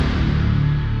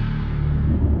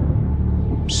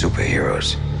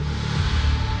Superheroes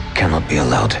cannot be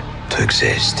allowed to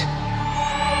exist.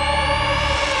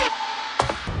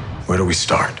 Where do we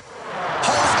start?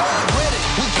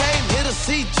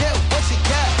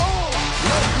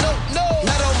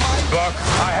 Buck,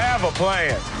 I have a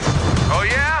plan. Oh,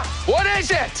 yeah? What is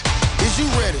it? Is you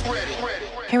ready?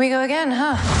 Here we go again,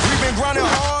 huh? We've been grinding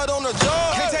hard on the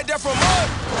job. Can't take that from us.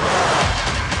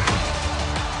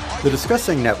 The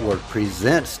Discussing Network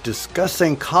presents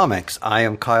Discussing Comics. I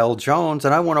am Kyle Jones,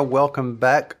 and I want to welcome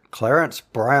back Clarence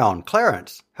Brown.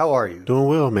 Clarence, how are you? Doing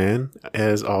well, man.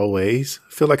 As always.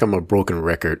 I feel like I'm a broken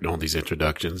record on these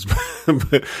introductions.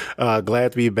 But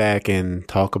glad to be back and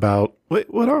talk about...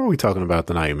 What are we talking about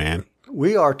tonight, man?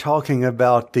 We are talking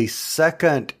about the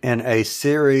second in a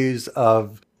series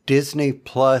of Disney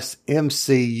Plus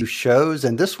MCU shows,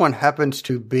 and this one happens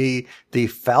to be The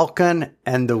Falcon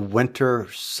and the Winter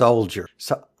Soldier.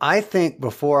 So I think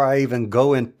before I even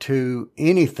go into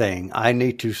anything, I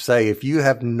need to say, if you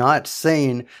have not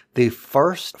seen the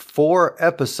first 4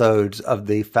 episodes of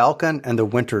The Falcon and the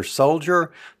Winter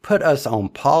Soldier, put us on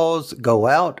pause, go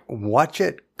out, watch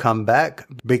it, come back,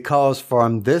 because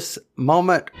from this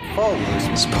moment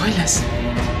forward... Spoilers.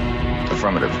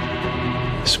 Affirmative.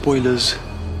 Spoilers.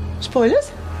 Spoilers?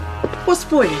 What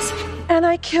spoilers? And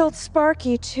I killed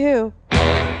Sparky, too.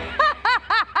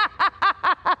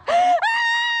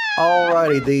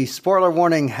 Alrighty, the spoiler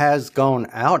warning has gone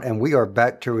out, and we are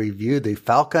back to review The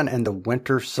Falcon and the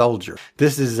Winter Soldier.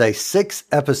 This is a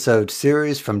 6-episode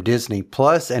series from Disney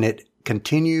Plus, and it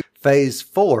continues Phase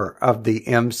 4 of the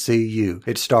MCU.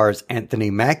 It stars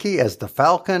Anthony Mackie as the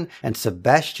Falcon and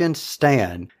Sebastian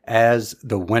Stan as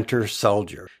the Winter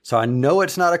Soldier. So I know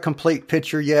it's not a complete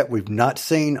picture yet. We've not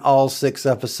seen all 6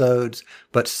 episodes,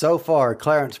 but so far,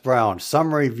 Clarence Brown,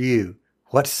 summary review.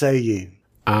 What say you?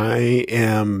 I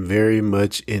am very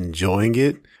much enjoying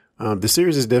it. The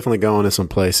series is definitely going in some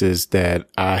places that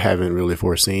I haven't really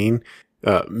foreseen.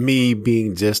 Me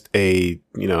being just a,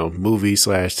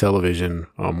 movie/television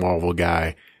Marvel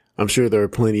guy, I'm sure there are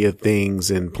plenty of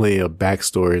things and plenty of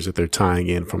backstories that they're tying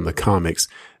in from the comics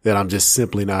that I'm just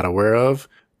simply not aware of.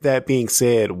 That being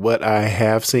said, what I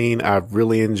have seen, I've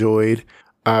really enjoyed.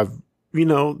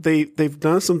 They've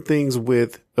done some things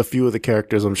with a few of the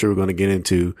characters I'm sure we're going to get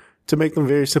into to make them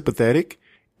very sympathetic.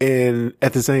 And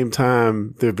at the same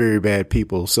time, they're very bad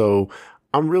people. So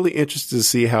I'm really interested to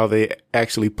see how they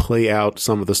actually play out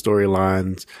some of the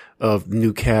storylines of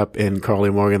New Cap and Carly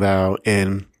Morgenthau.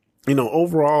 And,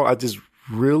 overall, I just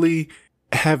really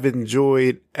have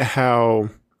enjoyed how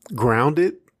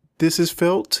grounded this has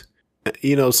felt.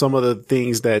 Some of the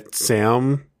things that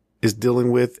Sam is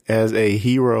dealing with as a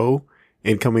hero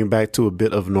and coming back to a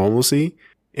bit of normalcy.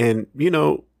 And,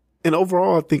 and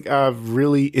overall, I think I've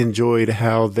really enjoyed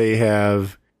how they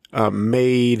have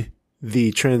made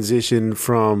the transition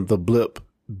from the blip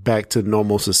back to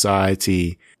normal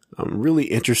society, really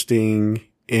interesting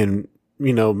and,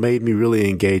 made me really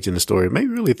engage in the story. Made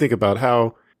me really think about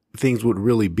how things would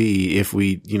really be if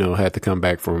we, had to come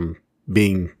back from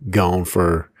being gone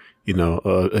for,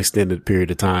 a extended period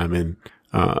of time and,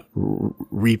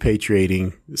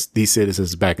 repatriating these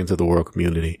citizens back into the world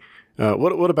community.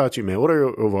 What about you, man? What are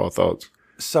your overall thoughts?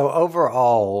 So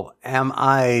overall, am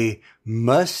I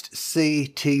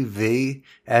must-see TV,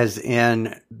 as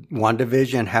in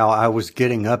WandaVision, how I was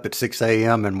getting up at 6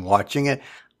 a.m. and watching it?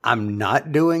 I'm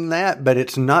not doing that, but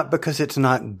it's not because it's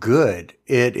not good.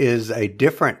 It is a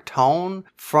different tone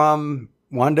from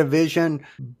WandaVision,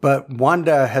 but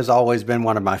Wanda has always been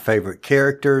one of my favorite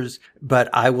characters.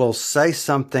 But I will say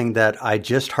something that I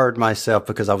just heard myself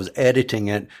because I was editing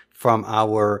it from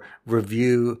our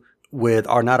review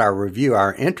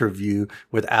our interview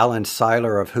with Alan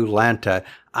Seiler of Wholanta.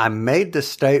 I made the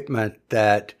statement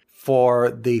that for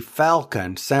the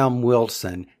Falcon, Sam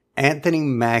Wilson, Anthony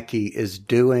Mackie is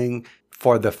doing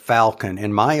for the Falcon,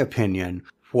 in my opinion,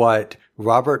 what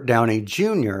Robert Downey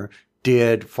Jr.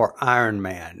 did for Iron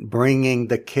Man, bringing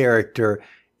the character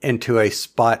into a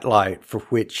spotlight for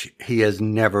which he has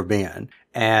never been.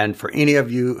 And for any of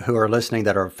you who are listening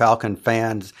that are Falcon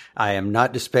fans, I am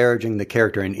not disparaging the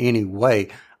character in any way.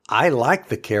 I like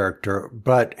the character,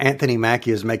 but Anthony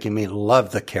Mackie is making me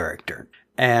love the character.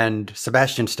 And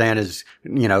Sebastian Stan is,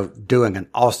 doing an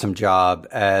awesome job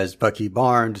as Bucky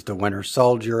Barnes, the Winter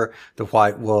Soldier, the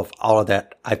White Wolf, all of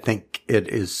that. I think it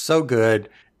is so good,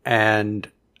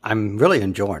 and I'm really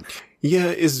enjoying it. Yeah,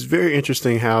 it's very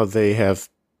interesting how they have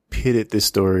pitted this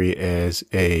story as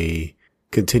a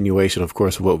continuation, of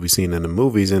course, of what we've seen in the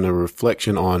movies and a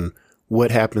reflection on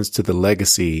what happens to the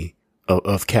legacy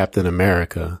of Captain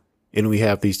America. And we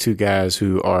have these two guys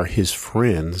who are his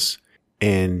friends,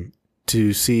 and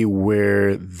to see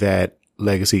where that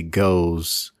legacy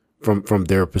goes from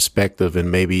their perspective,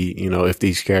 and maybe, you know, if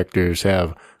these characters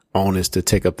have onus to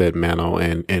take up that mantle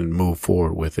and move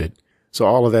forward with it. So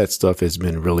all of that stuff has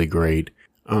been really great.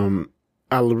 I'm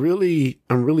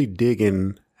really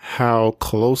digging how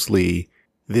closely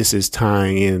this is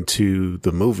tying into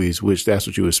the movies, which that's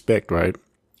what you expect, right?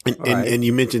 And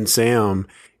you mentioned Sam,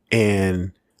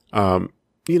 and,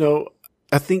 you know,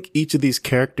 I think each of these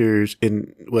characters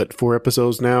in 4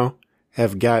 episodes now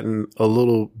have gotten a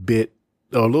little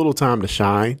time to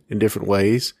shine in different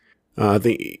ways. I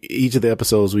think each of the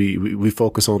episodes we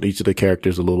focus on each of the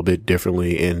characters a little bit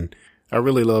differently, and I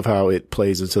really love how it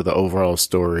plays into the overall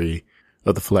story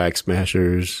of the Flag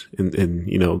Smashers and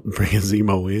you know, bringing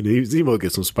Zemo in. Zemo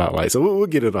gets some spotlight, so we'll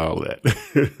get into all of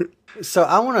that. So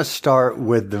I want to start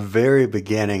with the very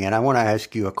beginning, and I want to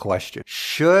ask you a question.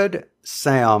 Should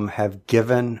Sam have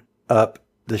given up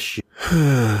the shield?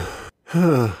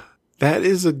 That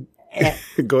is a...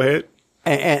 Go ahead.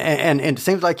 And it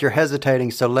seems like you're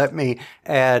hesitating, so let me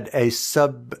add a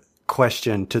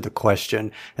sub-question to the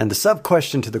question. And the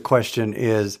sub-question to the question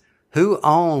is, who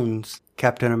owns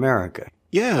Captain America?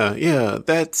 Yeah,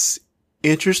 that's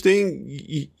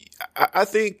interesting. I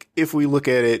think if we look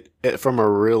at it from a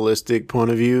realistic point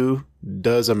of view,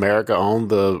 does America own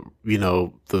the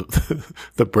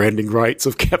branding rights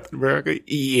of Captain America?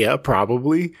 Yeah,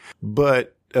 probably.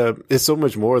 But it's so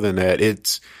much more than that.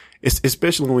 It's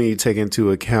especially when you take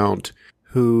into account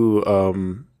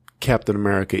who Captain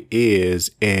America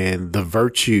is and the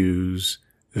virtues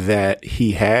that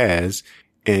he has,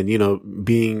 and, you know,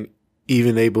 being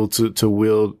even able to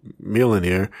wield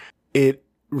Mjolnir. It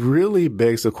really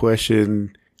begs the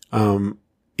question,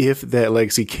 if that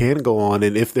legacy can go on,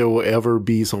 and if there will ever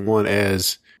be someone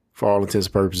as, for all intents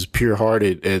and purposes,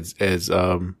 pure-hearted as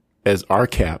our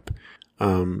Cap,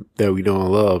 that we know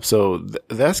and love. So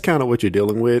that's kind of what you're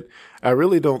dealing with. I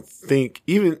really don't think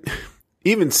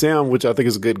even Sam, which I think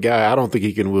is a good guy, I don't think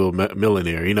he can wield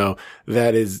Mjolnir. You know,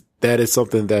 that is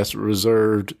something that's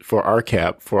reserved for our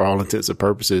Cap for all intents and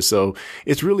purposes. So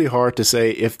it's really hard to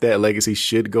say if that legacy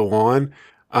should go on.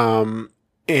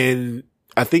 And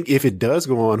I think if it does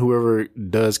go on, whoever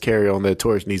does carry on that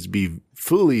torch needs to be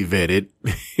fully vetted.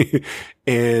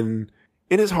 and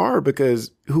it's hard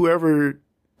because whoever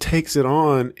takes it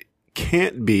on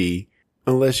can't be,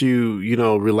 unless you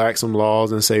relax some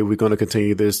laws and say we're going to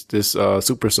continue this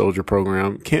super soldier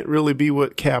program, can't really be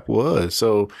what Cap was.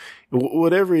 So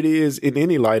whatever it is in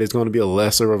any light is going to be a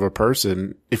lesser of a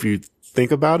person if you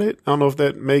think about it. I don't know if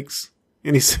that makes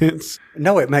any sense.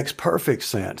 No, it makes perfect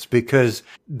sense, because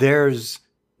there's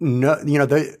no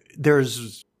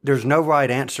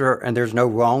right answer and there's no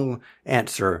wrong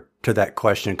answer to that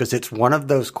question, because it's one of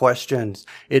those questions.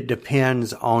 It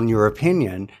depends on your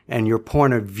opinion and your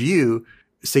point of view.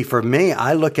 See, for me,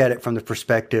 I look at it from the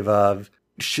perspective of,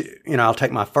 I'll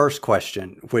take my first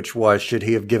question, which was, should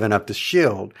he have given up the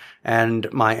shield?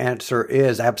 And my answer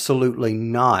is absolutely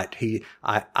not.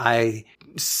 I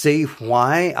see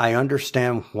why. I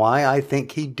understand why I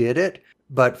think he did it.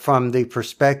 But from the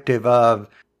perspective of,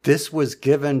 this was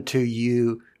given to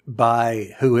you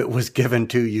by who it was given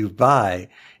to you by,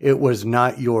 it was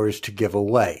not yours to give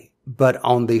away. But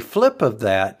on the flip of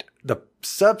that, the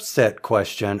subset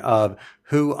question of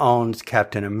who owns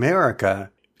Captain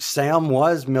America, Sam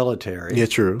was military. Yeah,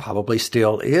 true. Probably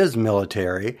still is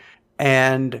military.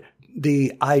 And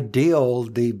the ideal,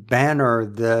 the banner,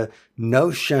 the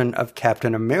notion of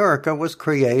Captain America was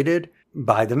created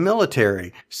by the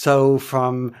military. So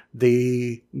from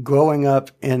the growing up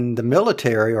in the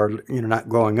military, or, not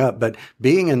growing up, but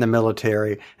being in the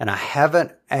military, and I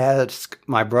haven't asked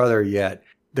my brother yet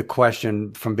the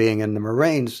question from being in the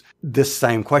Marines, this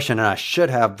same question, and I should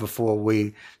have before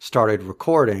we started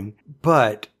recording,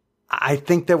 but I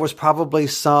think there was probably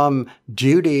some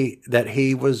duty that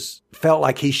he felt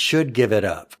like he should give it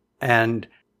up. And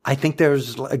I think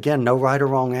there's, again, no right or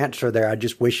wrong answer there. I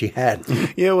just wish he had.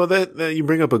 Yeah, well, that you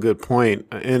bring up a good point.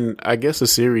 And I guess the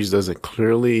series doesn't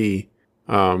clearly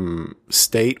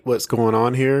state what's going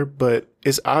on here, but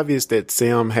it's obvious that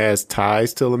Sam has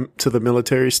ties to the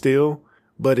military still.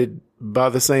 But by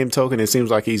the same token, it seems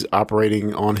like he's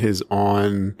operating on his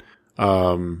own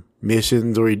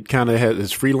missions, or he kind of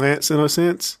has freelance in a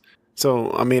sense.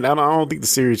 So, I mean, I don't think the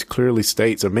series clearly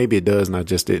states, or maybe it does and I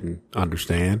just didn't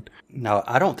understand. No,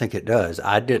 I don't think it does.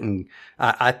 I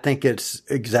think it's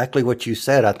exactly what you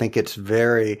said. I think it's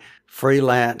very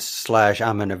freelance /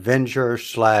 I'm an Avenger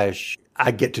 / I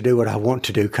get to do what I want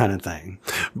to do kind of thing.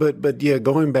 But yeah,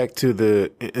 going back to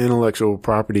the intellectual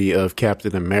property of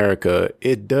Captain America,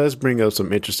 it does bring up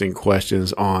some interesting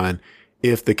questions on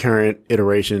if the current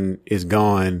iteration is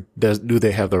gone, do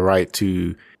they have the right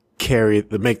to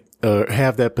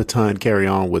have that baton carry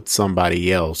on with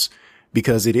somebody else?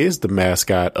 Because it is the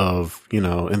mascot of,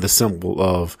 and the symbol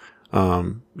of,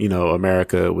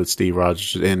 America with Steve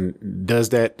Rogers. And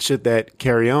should that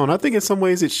carry on? I think in some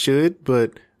ways it should,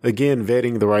 but again,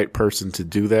 vetting the right person to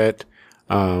do that,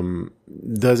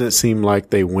 doesn't seem like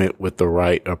they went with the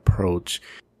right approach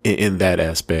in that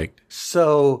aspect.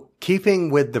 So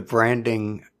keeping with the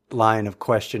branding line of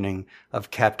questioning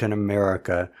of Captain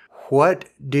America, what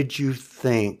did you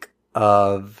think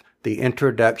of the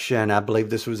introduction? I believe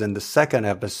this was in the second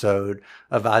episode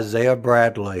of Isaiah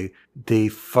Bradley, the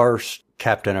first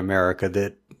Captain America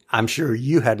that I'm sure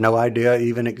you had no idea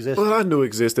even existed. Well, I knew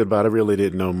existed, but I really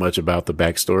didn't know much about the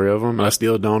backstory of him. I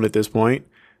still don't at this point.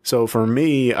 So for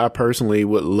me, I personally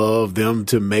would love them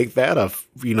to make that a,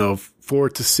 4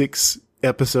 to 6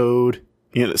 episode,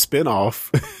 spinoff,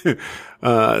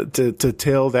 to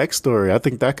tell that story. I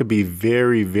think that could be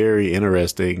very, very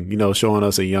interesting, showing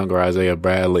us a younger Isaiah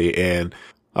Bradley and,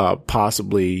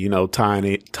 possibly, tying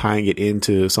it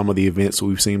into some of the events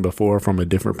we've seen before from a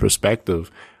different perspective.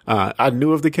 I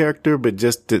knew of the character, but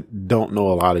just don't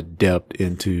know a lot of depth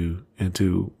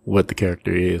into what the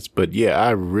character is. But yeah,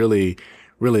 I really,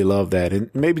 really love that. And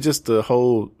maybe just the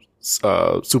whole,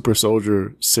 super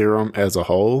soldier serum as a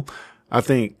whole. I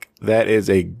think that is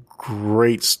a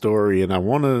great story. And I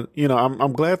want to,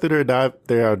 I'm glad that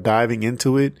they are diving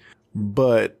into it,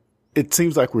 but it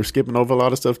seems like we're skipping over a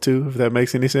lot of stuff too, if that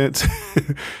makes any sense.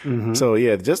 Mm-hmm. So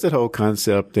yeah, just that whole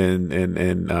concept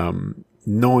and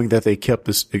knowing that they kept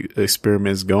this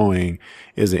experiments going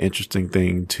is an interesting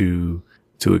thing to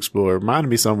explore. It reminded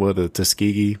me somewhat of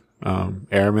Tuskegee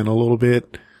Airmen a little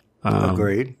bit.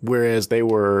 Agreed. Whereas they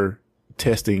were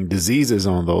testing diseases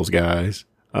on those guys.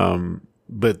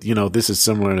 But this is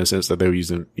similar in the sense that they were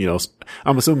using,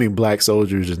 I'm assuming black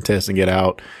soldiers and testing it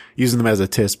out, using them as a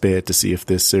test bed to see if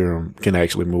this serum can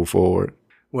actually move forward.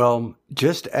 Well,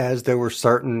 just as there were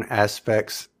certain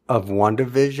aspects of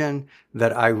WandaVision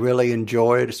that I really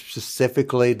enjoyed,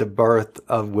 specifically the birth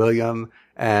of William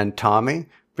and Tommy,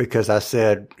 because I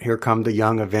said, here come the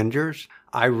young Avengers.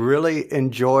 I really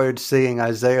enjoyed seeing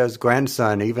Isaiah's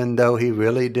grandson, even though he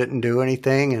really didn't do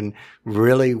anything and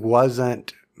really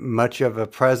wasn't much of a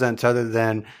presence other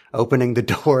than opening the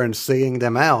door and seeing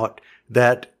them out.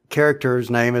 That character's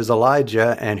name is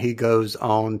Elijah, and he goes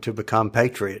on to become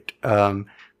Patriot,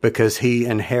 because he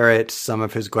inherits some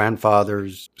of his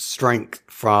grandfather's strength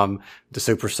from the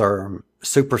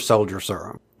super soldier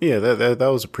serum. Yeah, that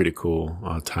was a pretty cool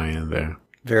tie-in there.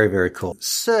 Very, very cool.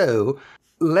 So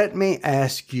let me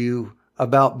ask you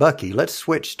about Bucky. Let's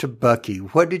switch to Bucky.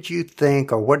 What did you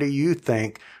think, or what do you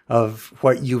think of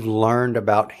what you've learned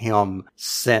about him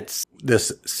since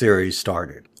this series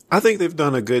started? I think they've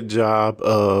done a good job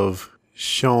of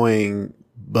showing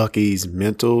Bucky's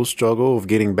mental struggle of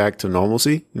getting back to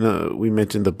normalcy. We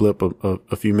mentioned the blip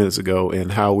a few minutes ago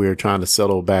and how we're trying to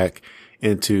settle back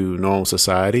into normal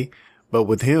society. But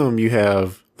with him, you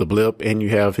have the blip and you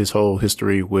have his whole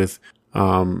history with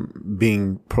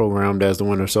being programmed as the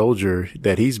Winter Soldier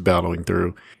that he's battling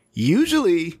through.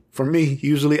 Usually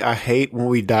I hate when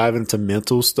we dive into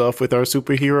mental stuff with our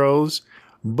superheroes,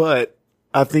 but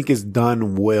I think it's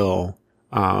done well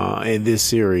in this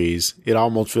series. It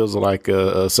almost feels like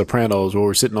a Sopranos, where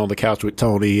we're sitting on the couch with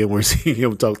Tony and we're seeing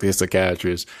him talk to his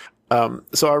psychiatrist.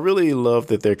 So I really love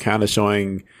that they're kind of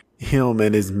showing him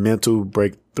and his mental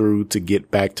breakthrough to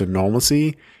get back to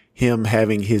normalcy, him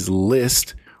having his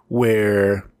list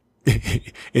where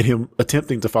and him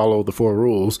attempting to follow the 4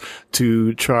 rules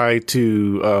to try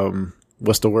to,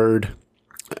 what's the word?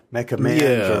 Make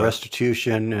amends or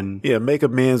restitution and. Yeah, make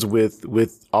amends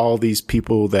with all these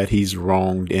people that he's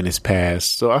wronged in his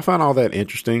past. So I find all that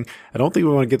interesting. I don't think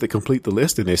we're going to get to complete the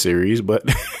list in this series, but,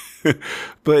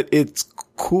 but it's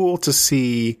cool to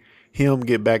see him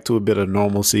get back to a bit of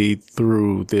normalcy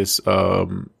through this,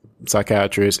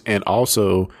 psychiatrist, and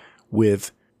also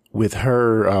with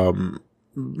her,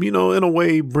 in a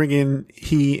way bringing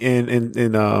he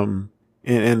and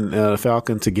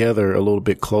Falcon together a little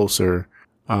bit closer,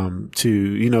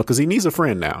 to, cause he needs a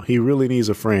friend now. He really needs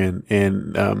a friend.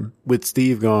 And, with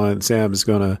Steve gone, Sam is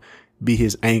going to be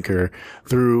his anchor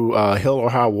through, hell or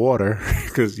high water.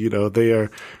 Cause, they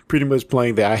are pretty much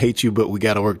playing the I hate you, but we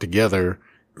got to work together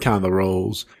kind of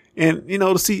roles. And,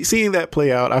 seeing that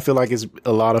play out, I feel like it's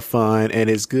a lot of fun, and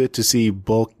it's good to see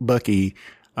Bucky,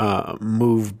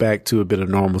 move back to a bit of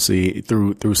normalcy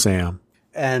through Sam.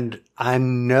 And I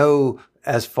know,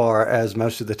 as far as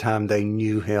most of the time they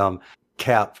knew him,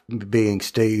 Cap, being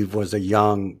Steve, was a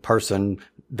young person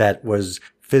that was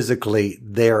physically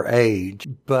their age,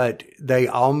 but they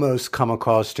almost come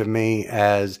across to me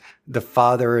as the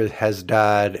father has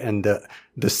died and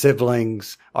the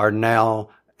siblings are now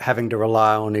having to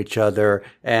rely on each other.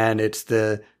 And it's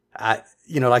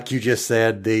like you just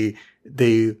said,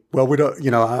 well, we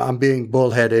don't, I'm being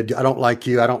bullheaded. I don't like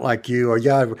you. Or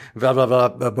yeah, blah, blah, blah,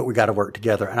 but we got to work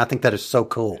together. And I think that is so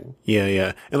cool. Yeah.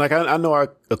 Yeah. And like, I know I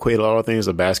equate a lot of things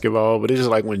to basketball, but it's just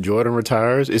like when Jordan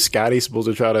retires, is Scottie supposed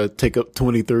to try to take up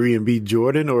 23 and beat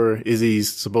Jordan, or is he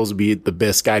supposed to be the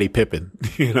best Scottie Pippen?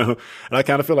 And I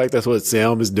kind of feel like that's what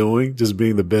Sam is doing, just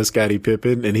being the best Scottie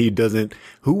Pippen. And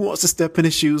who wants to step in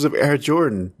the shoes of Air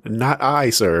Jordan? Not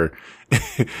I, sir.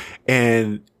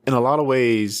 And in a lot of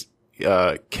ways, in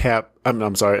a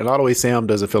lot of ways, Sam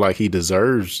doesn't feel like he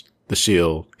deserves the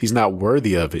shield. He's not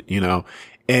worthy of it,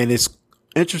 and it's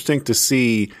interesting to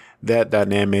see that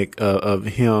dynamic of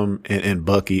him and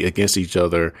Bucky against each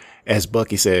other, as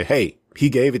Bucky said, hey, he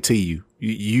gave it to you.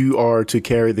 You are to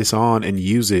carry this on and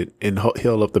use it and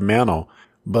heal up the mantle.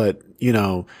 But,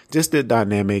 just the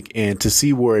dynamic, and to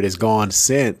see where it has gone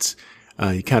since,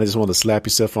 you kind of just want to slap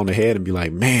yourself on the head and be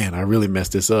like, man, I really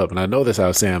messed this up. And I know that's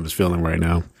how Sam is feeling right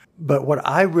now. But what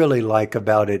I really like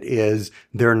about it is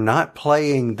they're not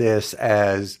playing this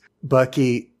as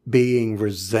Bucky being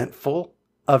resentful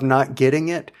of not getting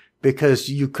it, because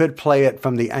you could play it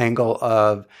from the angle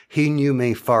of he knew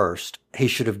me first. He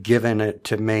should have given it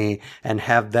to me, and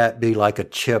have that be like a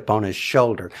chip on his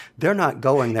shoulder. They're not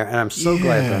going there, and I'm so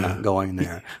glad they're not going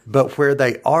there. But where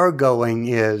they are going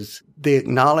is the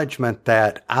acknowledgement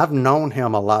that I've known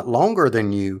him a lot longer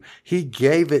than you. He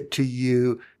gave it to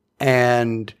you,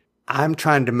 and I'm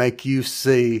trying to make you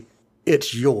see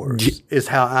it's yours, is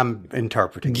how I'm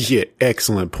interpreting it. Yeah,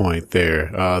 excellent point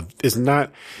there.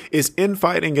 It's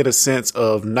infighting in a sense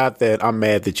of not that I'm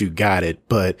mad that you got it,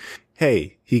 but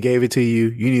hey, he gave it to you.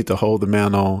 You need to hold the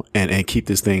mantle and keep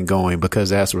this thing going, because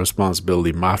that's a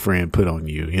responsibility my friend put on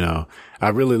you. I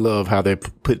really love how they're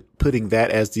putting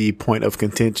that as the point of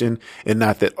contention, and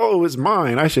not that, oh, it's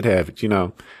mine, I should have it,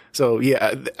 So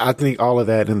yeah, I think all of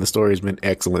that in the story has been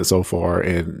excellent so far.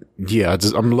 And yeah,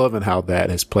 I'm loving how that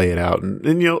has played out,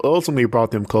 and ultimately brought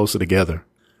them closer together.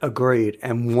 Agreed.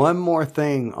 And one more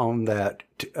thing on that,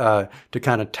 to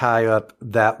kind of tie up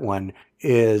that one,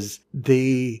 is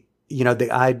the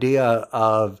idea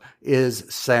of, is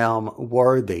Sam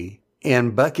worthy?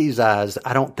 In Bucky's eyes,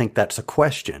 I don't think that's a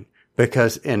question,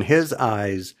 because in his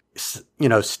eyes,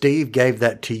 Steve gave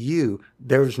that to you.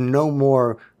 There's no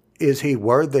more, is he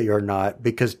worthy or not?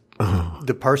 Because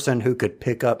the person who could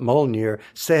pick up Mjolnir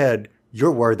said,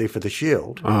 you're worthy for the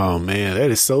shield. Oh man,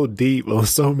 that is so deep on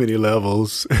so many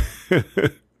levels.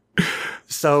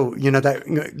 So,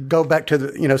 that go back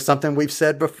to something we've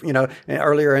said before,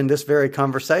 earlier in this very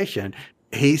conversation.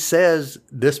 He says,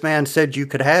 this man said you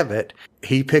could have it.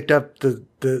 He picked up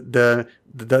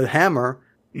the hammer.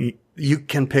 You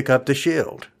can pick up the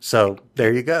shield. So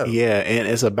there you go. Yeah. And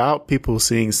it's about people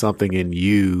seeing something in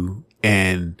you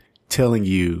and telling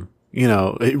you,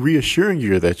 reassuring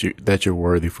you that you're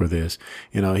worthy for this.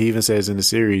 He even says in the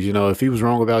series, if he was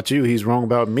wrong about you, he's wrong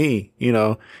about me.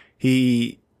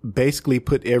 He basically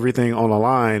put everything on the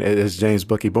line, as James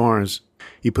Bucky Barnes.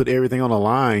 He put everything on the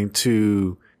line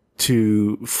to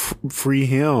free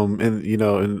him. And,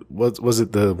 and was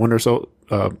it the Winter Soldier?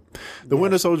 The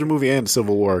Winter Soldier movie and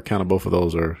Civil War, kind of both of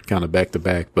those are kind of back to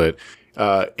back, but,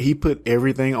 he put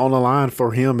everything on the line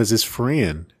for him as his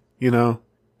friend,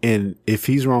 and if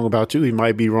he's wrong about you, he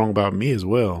might be wrong about me as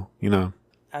well,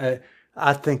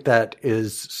 I think that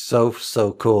is so,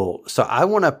 so cool. So I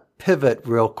want to pivot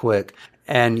real quick.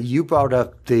 And you brought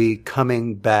up the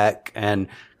coming back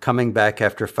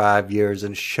after 5 years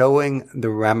and showing the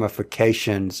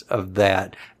ramifications of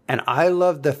that. And I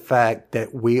love the fact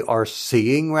that we are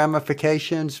seeing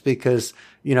ramifications, because,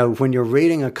 when you're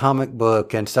reading a comic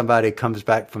book and somebody comes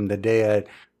back from the dead,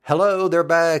 hello, they're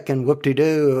back and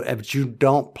whoop-de-doo, but you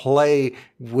don't play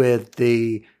with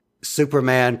the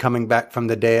Superman coming back from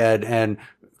the dead and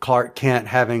Clark Kent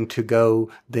having to go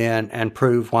then and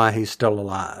prove why he's still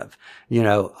alive.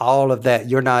 All of that.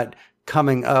 You're not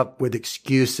coming up with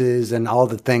excuses and all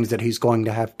the things that he's going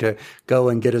to have to go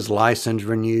and get his license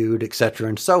renewed, etc.,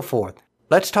 and so forth.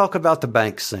 Let's talk about the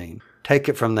bank scene. Take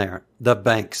it from there. The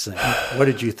bank scene. What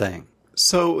did you think?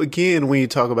 So again, when you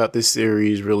talk about this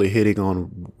series really hitting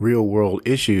on real world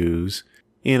issues,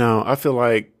 I feel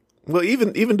like, well,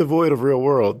 even devoid of real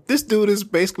world, this dude has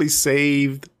basically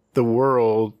saved the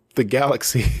world, the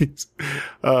galaxies,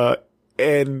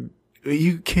 and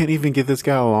you can't even get this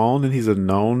guy alone, and he's a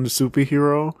known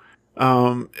superhero.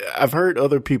 I've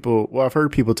heard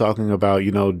people talking about,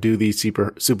 do these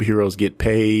superheroes get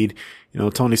paid?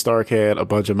 Tony Stark had a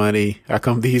bunch of money. How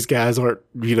come these guys aren't,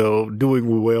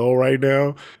 doing well right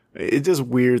now? It's just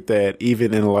weird that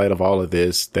even in light of all of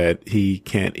this, that he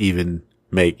can't even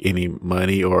make any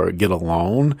money or get a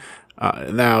loan.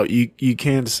 Now you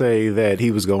can say that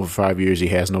he was gone for 5 years. He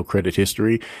has no credit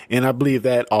history. And I believe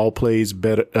that all plays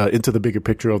better, into the bigger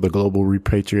picture of the Global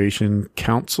Repatriation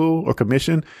Council or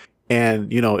Commission.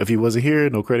 And, if he wasn't here,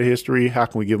 no credit history, how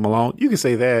can we give him a loan? You can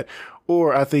say that.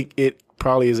 Or I think it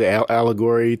probably is an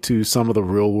allegory to some of the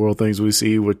real world things we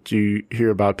see, what you hear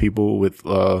about people with,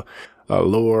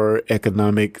 lower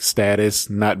economic status,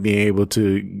 not being able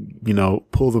to,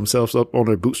 pull themselves up on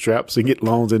their bootstraps and get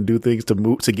loans and do things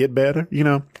to get better,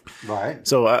 Right.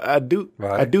 So I do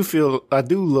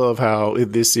love how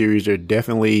in this series they're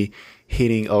definitely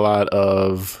hitting a lot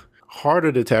of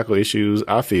harder to tackle issues.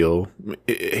 I feel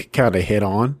kind of head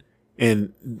on.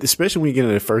 And especially when you get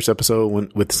into the first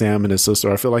episode with Sam and his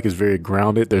sister, I feel like it's very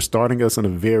grounded. They're starting us in a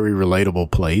very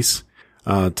relatable place.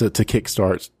 To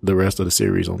kickstart the rest of the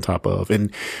series on top of.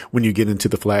 And when you get into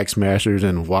the Flag Smashers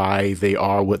and why they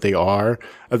are what they are,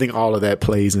 I think all of that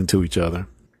plays into each other.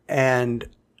 And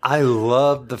I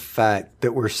love the fact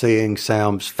that we're seeing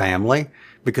Sam's family,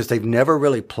 because they've never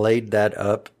really played that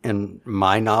up in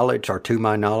my knowledge or to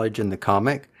my knowledge in the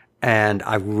comic. And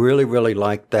I really, really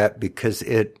like that because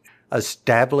it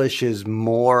establishes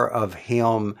more of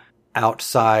him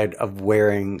outside of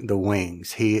wearing the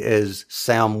wings. He is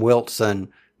Sam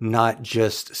Wilson, not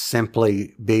just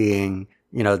simply being,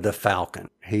 the Falcon.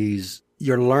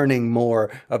 You're learning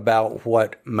more about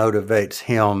what motivates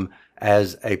him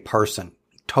as a person.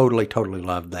 Totally, totally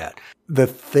love that. The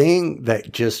thing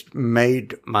that just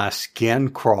made my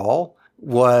skin crawl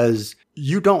was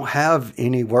you don't have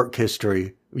any work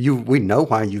history. We know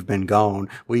why you've been gone.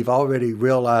 We've already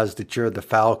realized that you're the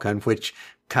Falcon, which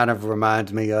kind of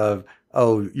reminds me of,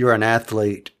 oh, you're an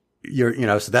athlete.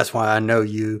 So that's why I know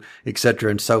you, et cetera,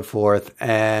 and so forth.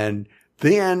 And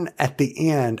then at the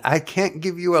end, I can't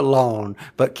give you a loan,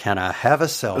 but can I have a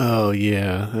cell phone? Oh,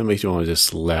 yeah. That makes you want to just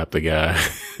slap the guy.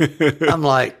 I'm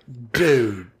like,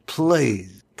 dude,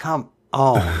 please, come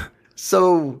on.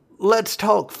 So let's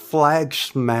talk Flag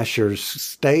Smashers,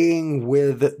 staying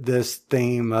with this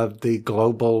theme of the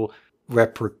global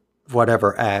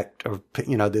act, or,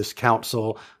 this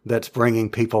council that's bringing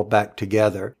people back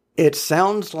together. It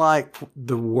sounds like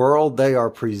the world they are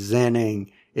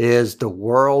presenting is the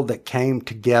world that came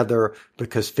together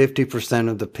because 50%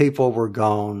 of the people were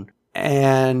gone.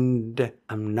 And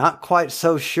I'm not quite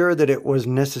so sure that it was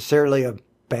necessarily a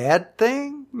bad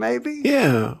thing, maybe?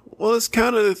 Yeah. Well, it's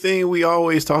kind of the thing we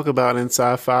always talk about in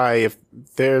sci-fi. If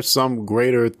there's some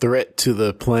greater threat to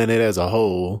the planet as a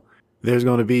whole, there's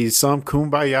going to be some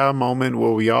kumbaya moment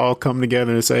where we all come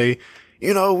together and say,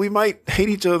 we might hate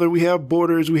each other. We have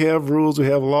borders, we have rules, we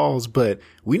have laws, but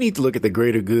we need to look at the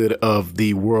greater good of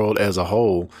the world as a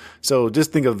whole. So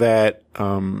just think of that,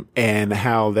 and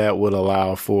how that would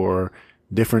allow for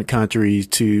different countries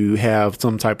to have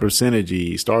some type of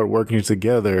synergy, start working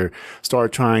together,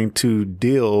 start trying to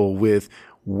deal with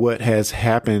what has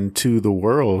happened to the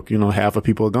world. Half of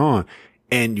people are gone.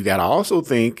 And you got to also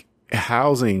think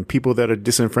housing, people that are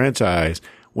disenfranchised.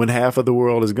 When half of the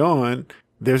world is gone,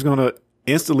 there's going to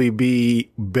instantly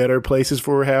be better places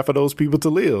for half of those people to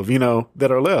live,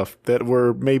 that are left, that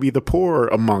were maybe the poor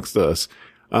amongst us.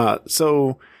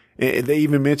 So they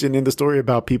even mentioned in the story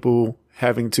about people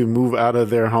having to move out of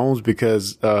their homes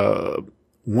because,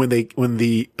 when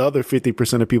the other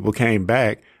 50% of people came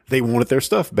back, they wanted their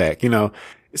stuff back,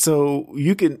 so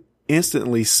you can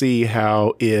instantly see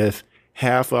how if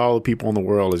half of all the people in the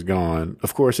world is gone,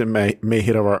 of course it may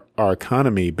hit our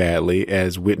economy badly,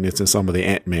 as witnessed in some of the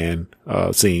Ant-Man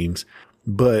scenes.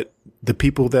 But the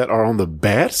people that are on the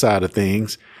bad side of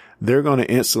things, they're going to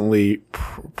instantly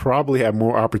probably have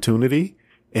more opportunity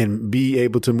and be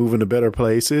able to move into better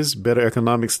places, better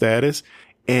economic status.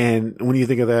 And when you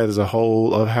think of that as a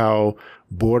whole, of how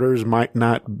borders might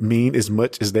not mean as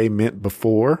much as they meant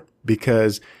before,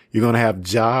 because you're going to have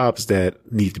jobs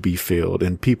that need to be filled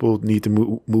and people need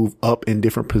to move up in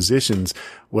different positions,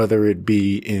 whether it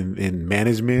be in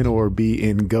management or be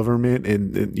in government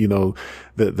and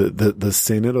the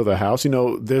Senate or the House.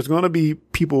 There's going to be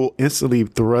people instantly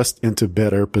thrust into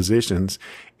better positions,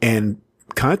 and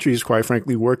countries, quite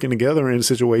frankly, working together in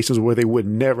situations where they would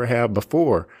never have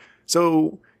before.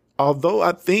 So although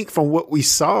I think from what we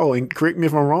saw, and correct me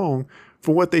if I'm wrong,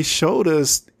 from what they showed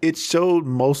us, it showed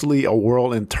mostly a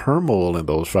world in turmoil in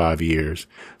those 5 years.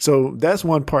 So that's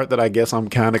one part that I guess I'm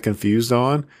kind of confused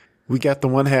on. we got the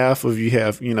one half of, you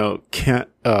have,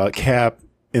 Cap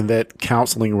in that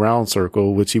counseling round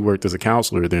circle, which he worked as a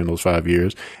counselor during those 5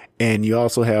 years. And you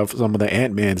also have some of the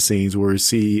Ant-Man scenes where you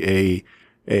see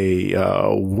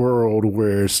a world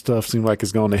where stuff seems like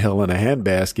it's going to hell in a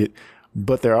handbasket,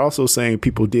 but they're also saying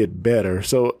people did better.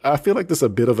 So I feel like there's a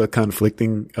bit of a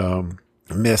conflicting,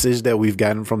 message that we've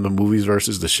gotten from the movies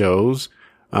versus the shows.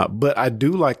 But I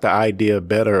do like the idea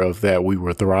better of that we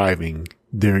were thriving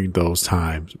during those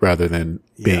times rather than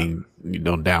being,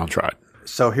 downtrodden.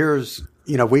 So here's,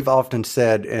 we've often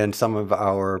said in some of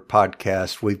our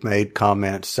podcasts, we've made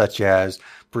comments such as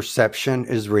perception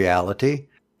is reality.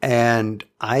 And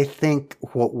I think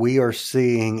what we are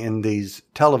seeing in these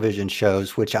television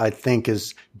shows, which I think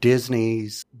is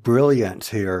Disney's brilliance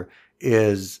here,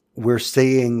 is we're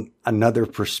seeing another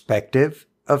perspective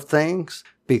of things.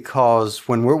 Because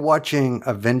when we're watching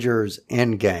Avengers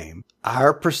Endgame,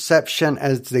 our perception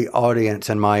as the audience,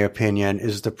 in my opinion,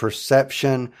 is the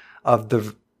perception of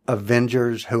the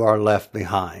Avengers who are left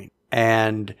behind.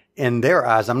 And in their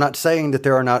eyes, I'm not saying that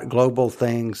there are not global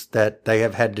things that they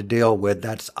have had to deal with.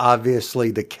 That's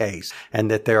obviously the case.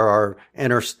 And that there are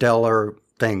interstellar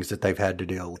things that they've had to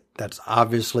deal with. That's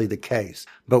obviously the case.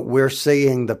 But we're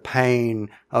seeing the pain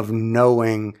of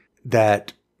knowing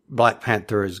that Black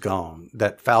Panther is gone,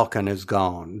 that Falcon is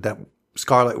gone, that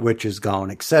Scarlet Witch is gone,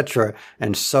 etc.,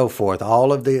 and so forth.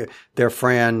 All of their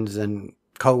friends and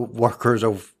co-workers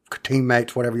or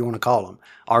teammates, whatever you want to call them,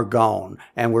 are gone.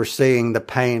 And we're seeing the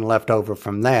pain left over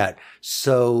from that.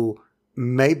 So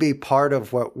maybe part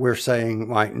of what we're saying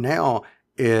right now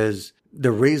is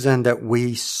the reason that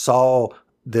we saw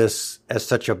this as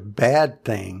such a bad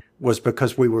thing was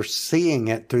because we were seeing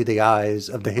it through the eyes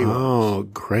of the heroes. Oh,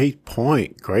 great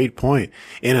point. Great point.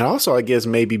 And it also, I guess,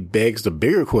 maybe begs the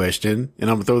bigger question, and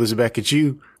I'm going to throw this back at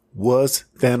you. Was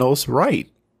Thanos right?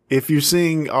 If you're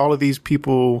seeing all of these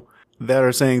people that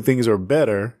are saying things are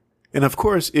better, and of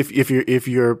course, if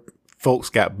your folks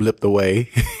got blipped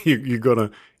away,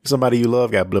 somebody you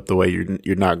love got blipped away,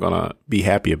 you're not going to be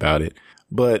happy about it.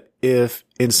 But if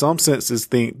in some senses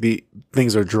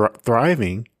things are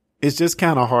thriving, it's just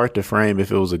kind of hard to frame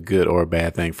if it was a good or a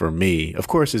bad thing for me. Of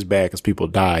course, it's bad because people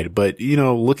died, but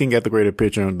looking at the greater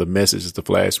picture and the messages the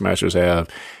Flag Smashers have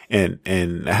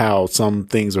and how some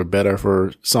things are better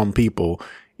for some people,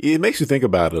 it makes you think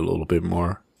about it a little bit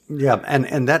more. Yeah.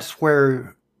 And that's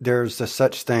where there's a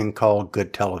such thing called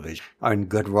good television and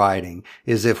good writing,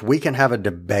 is if we can have a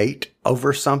debate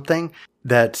over something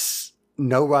that's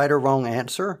no right or wrong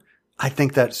answer, I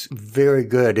think that's very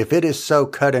good. If it is so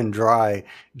cut and dry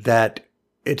that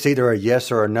it's either a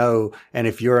yes or a no, and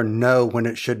if you're a no when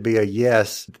it should be a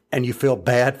yes, and you feel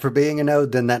bad for being a no,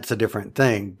 then that's a different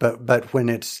thing. But when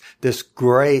it's this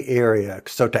gray area,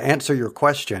 so to answer your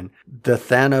question, the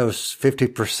Thanos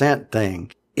 50%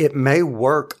 thing, it may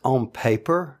work on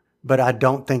paper, but I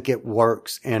don't think it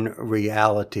works in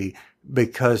reality.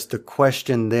 Because the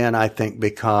question then, I think,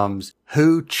 becomes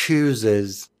who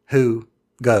chooses who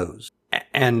goes?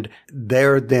 And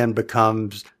there then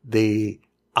becomes the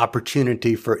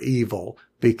opportunity for evil,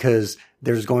 because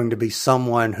there's going to be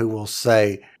someone who will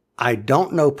say, I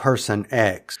don't know person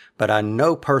X, but I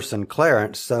know person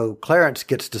Clarence, so Clarence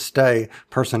gets to stay,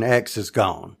 person X is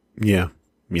gone. Yeah.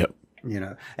 Yep.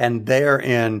 And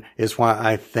therein is why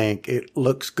I think it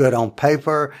looks good on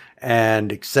paper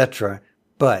and etc.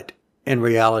 But in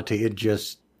reality, it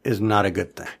just is not a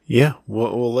good thing. Yeah.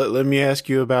 Well, let me ask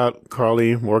you about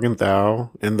Karli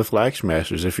Morgenthau and the Flag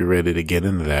Smashers, if you're ready to get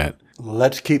into that.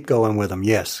 Let's keep going with them.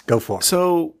 Yes, go for it.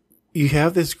 So you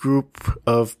have this group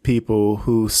of people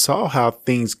who saw how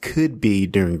things could be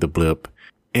during the blip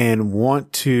and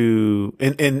want to,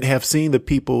 and have seen the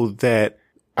people that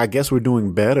I guess were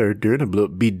doing better during the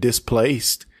blip be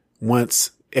displaced once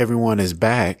everyone is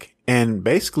back. And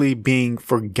basically being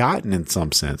forgotten in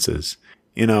some senses.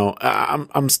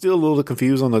 I'm still a little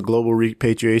confused on the Global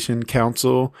Repatriation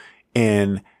Council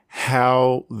and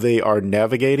how they are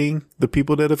navigating the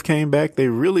people that have came back. They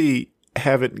really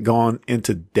haven't gone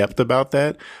into depth about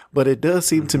that, but it does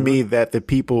seem to me that the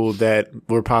people that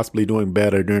were possibly doing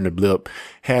better during the blip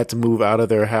had to move out of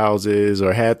their houses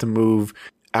or had to move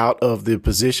out of the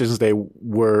positions they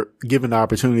were given the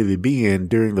opportunity to be in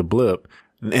during the blip.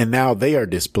 And now they are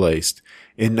displaced.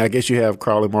 And I guess you have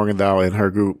Karli Morgenthau and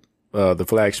her group, the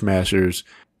Flag Smashers,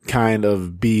 kind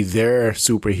of be their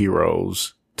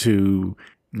superheroes to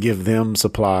give them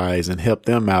supplies and help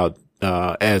them out,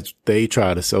 as they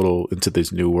try to settle into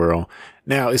this new world.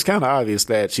 Now, it's kind of obvious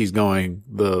that she's going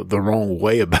the wrong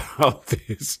way about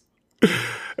this.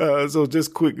 So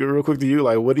just real quick to you,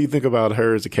 like, what do you think about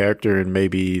her as a character and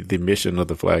maybe the mission of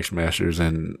the Flag Smashers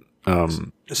and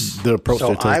the approach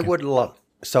they're taking.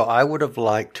 I would have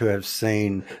liked to have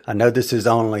seen, I know this is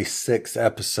only 6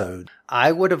 episodes.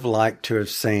 I would have liked to have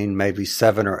seen maybe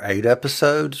 7 or 8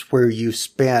 episodes where you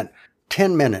spent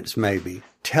 10 minutes maybe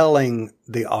telling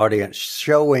the audience,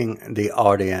 showing the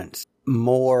audience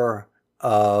more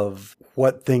of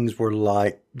what things were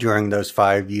like during those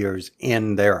 5 years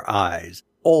in their eyes.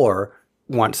 Or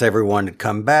once everyone had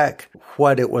come back,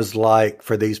 what it was like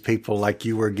for these people, like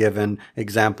you were given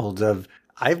examples of,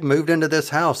 I've moved into this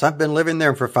house. I've been living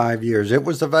there for 5 years. It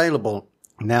was available.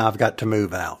 Now I've got to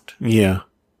move out. Yeah.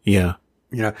 Yeah.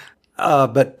 You know,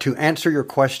 but to answer your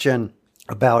question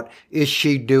about, is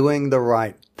she doing the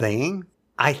right thing?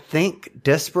 I think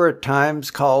desperate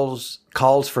times calls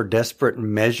for desperate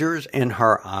measures in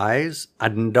her eyes. I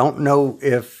don't know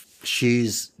if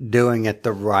she's doing it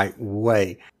the right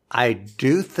way. I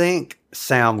do think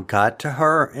Sam got to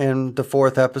her in the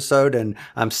 4th episode, and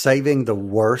I'm saving the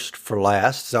worst for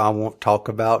last, so I won't talk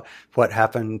about what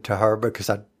happened to her because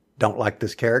I don't like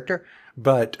this character.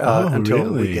 But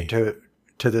until we get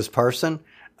to this person,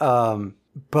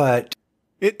 but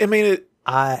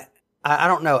I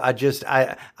don't know. I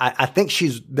think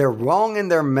they're wrong in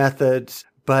their methods,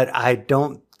 but I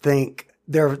don't think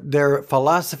their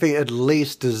philosophy at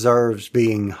least deserves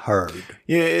being heard.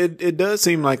 Yeah, it does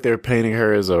seem like they're painting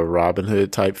her as a Robin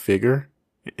Hood type figure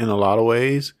in a lot of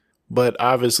ways. But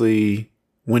obviously,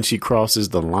 when she crosses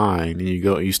the line and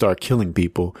you start killing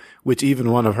people, which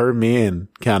even one of her men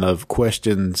kind of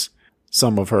questions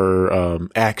some of her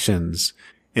actions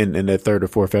in that 3rd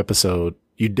or 4th episode,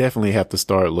 you definitely have to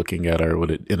start looking at her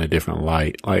in a different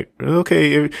light. Like,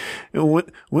 okay,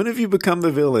 when have you become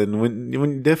the villain? When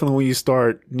you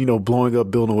start, blowing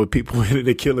up building with people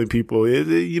and killing people,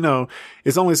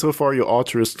 it's only so far your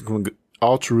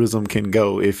altruism can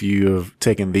go if you have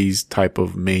taken these type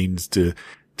of means to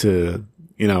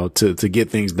get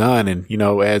things done. And,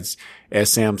 as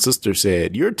Sam's sister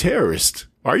said, you're a terrorist.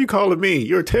 Why are you calling me?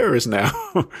 You're a terrorist now.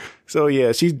 So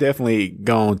yeah, she's definitely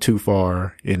gone too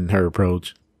far in her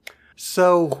approach.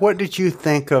 So what did you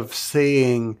think of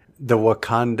seeing the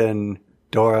Wakandan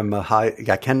Dora Milaje?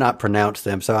 I cannot pronounce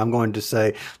them, so I'm going to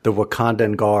say the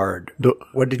Wakandan Guard.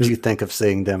 What did you think of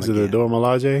seeing them again? Is it the Dora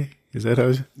Milaje? Is that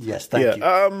how? Yes, thank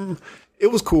you.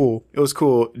 It was cool. It was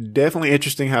cool. Definitely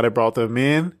interesting how they brought them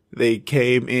in. They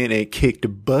came in and kicked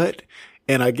butt.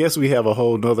 And I guess we have a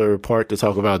whole nother part to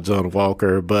talk about John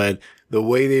Walker, but the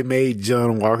way they made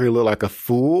John Walker look like a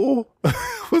fool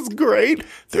was great.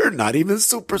 They're not even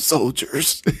super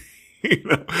soldiers.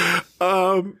 The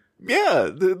Dora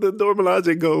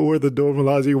Milaje go where the Dora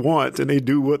Milaje wants, and they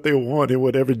do what they want in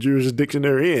whatever jurisdiction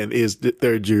they're in is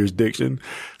their jurisdiction.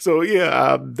 So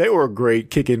yeah, they were great,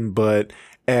 kicking butt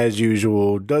as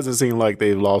usual. Doesn't seem like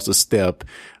they've lost a step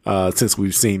since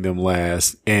we've seen them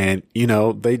last. And,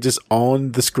 they just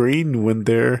on the screen when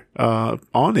they're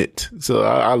on it. So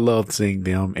I love seeing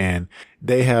them. And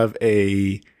they have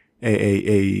a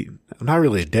not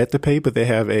really a debt to pay, but they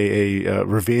have a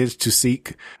revenge to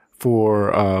seek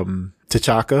for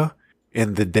T'Chaka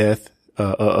and the death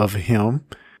of him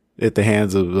at the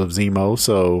hands of Zemo.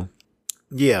 So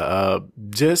yeah,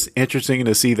 just interesting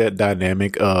to see that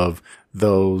dynamic of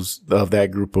that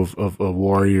group of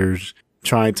warriors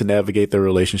trying to navigate their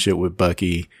relationship with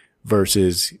Bucky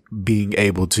versus being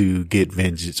able to get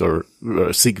vengeance or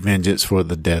seek vengeance for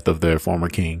the death of their former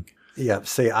king. Yeah.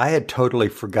 See, I had totally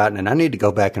forgotten, and I need to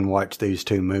go back and watch these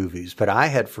 2 movies, but I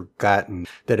had forgotten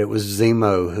that it was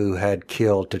Zemo who had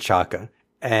killed T'Chaka.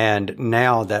 And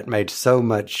now that made so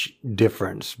much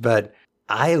difference. But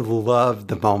I loved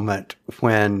the moment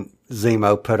when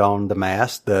Zemo put on the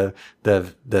mask, the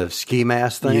ski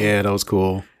mask thing. Yeah, that was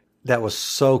cool. That was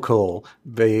so cool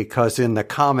because in the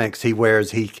comics it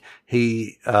was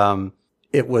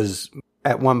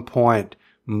at one point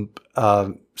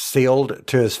sealed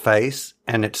to his face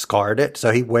and it scarred it.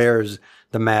 So he wears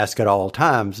the mask at all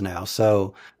times now.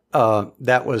 So,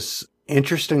 that was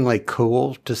interestingly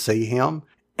cool to see him.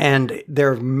 And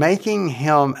they're making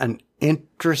him an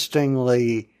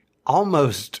interestingly,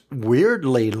 almost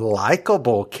weirdly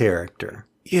likable character.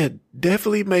 Yeah,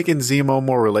 definitely making Zemo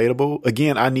more relatable.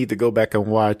 Again, I need to go back and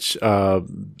watch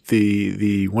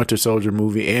the Winter Soldier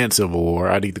movie and Civil War.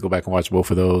 I need to go back and watch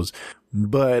both of those.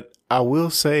 But I will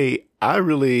say I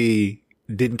really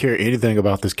didn't care anything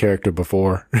about this character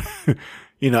before.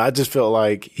 I just felt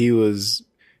like he was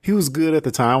good at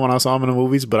the time when I saw him in the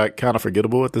movies, but I kind of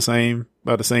forgettable by the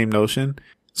same notion.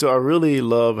 So I really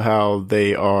love how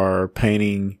they are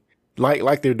painting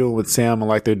like they're doing with Sam and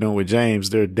like they're doing with James.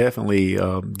 They're definitely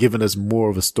giving us more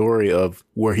of a story of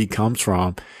where he comes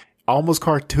from. almost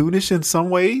cartoonish in some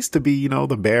ways to be,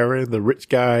 the Baron, the rich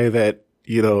guy that,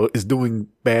 is doing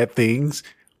bad things,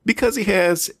 because he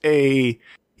has he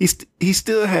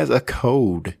still has a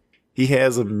code. He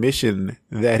has a mission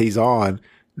that he's on.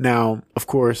 Now, of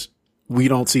course, we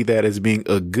don't see that as being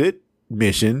a good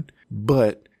mission,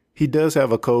 but he does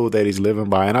have a code that he's living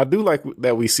by. And I do like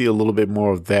that we see a little bit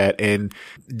more of that. And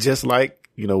just like,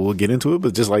 we'll get into it,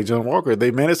 but just like John Walker,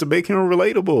 they managed to make him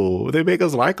relatable. They make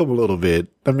us like him a little bit.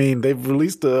 I mean, they've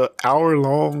released an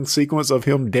hour-long sequence of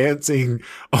him dancing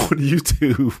on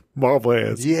YouTube. Marvel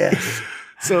has. Yes.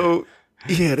 So,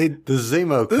 yeah, the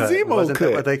Zemo cut. The Zemo Wasn't cut.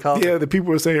 That what they called it? Yeah, the people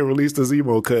were saying release the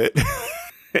Zemo cut.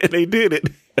 And they did it.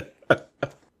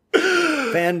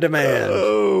 Fan demand.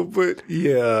 Oh, but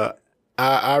yeah,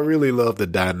 I really love the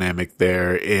dynamic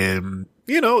there. And,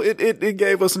 it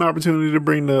gave us an opportunity to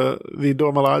bring the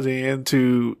Dora Milaje in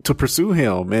to pursue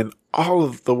him, and all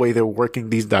of the way they're working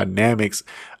these dynamics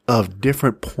of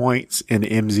different points in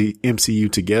the MCU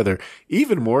together,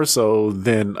 even more so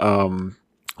than,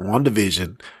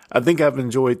 WandaVision. I think I've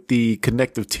enjoyed the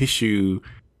connective tissue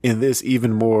in this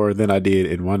even more than I did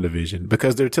in WandaVision,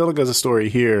 because they're telling us a story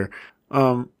here.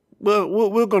 Well,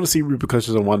 we're going to see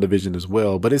repercussions on WandaVision as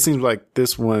well, but it seems like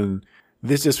this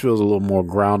just feels a little more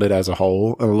grounded as a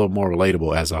whole and a little more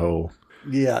relatable as a whole.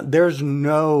 Yeah, there's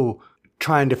no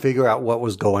trying to figure out what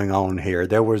was going on here.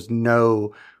 There was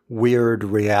no weird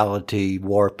reality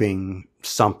warping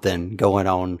something going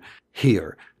on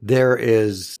here. There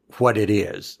is what it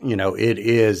is. It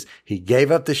is, he gave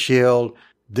up the shield.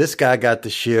 This guy got the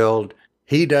shield.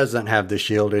 He doesn't have the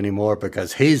shield anymore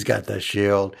because he's got the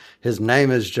shield. His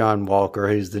name is John Walker.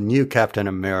 He's the new Captain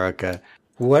America.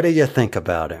 What do you think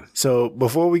about him? So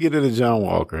before we get into John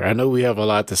Walker, I know we have a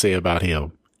lot to say about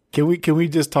him. Can we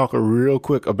just talk real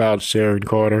quick about Sharon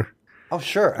Carter? Oh,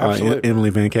 sure. Absolutely. Emily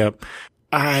Van Camp.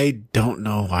 I don't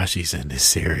know why she's in this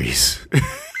series.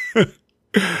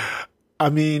 I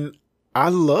mean, I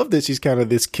love that she's kind of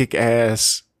this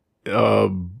kick-ass,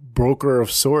 broker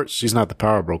of sorts. She's not the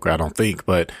power broker, I don't think,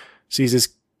 but she's this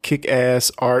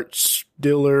kick-ass art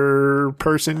dealer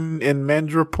person in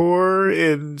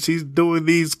Madripoor, and she's doing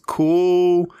these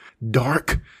cool,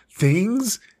 dark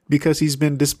things because he's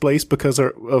been displaced because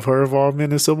of her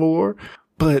involvement in Civil War.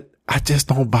 But I just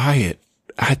don't buy it.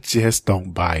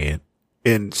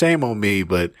 And shame on me,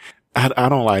 but I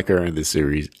don't like her in this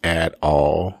series at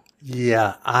all.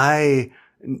 Yeah, I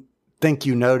think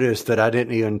you noticed that I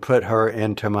didn't even put her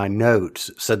into my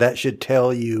notes. So that should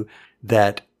tell you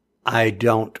that I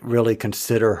don't really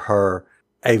consider her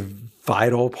a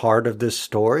vital part of this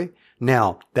story.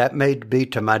 Now, that may be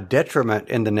to my detriment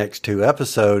in the next 2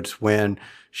 episodes when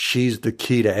she's the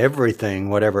key to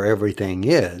everything, whatever everything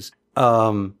is.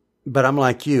 But I'm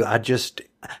like you.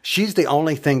 She's the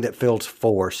only thing that feels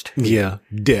forced. Yeah,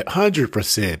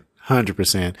 100%.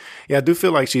 100%. Yeah, I do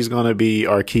feel like she's going to be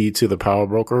our key to the power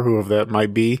broker, whoever that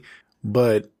might be.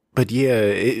 But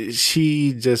yeah,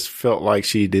 she just felt like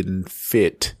she didn't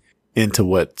fit into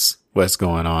what's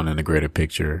going on in the greater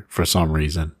picture for some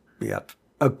reason. Yep.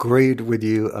 Agreed with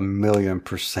you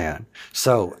 1,000,000%.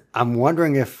 So I'm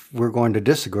wondering if we're going to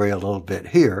disagree a little bit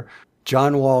here.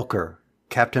 John Walker,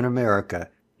 Captain America,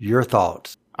 your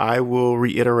thoughts? I will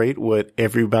reiterate what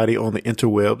everybody on the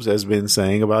interwebs has been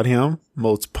saying about him.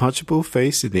 Most punchable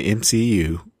face in the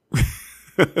MCU.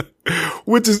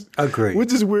 Which is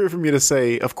weird for me to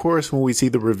say. Of course, when we see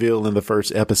the reveal in the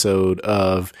first episode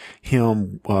of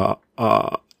him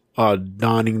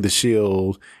donning the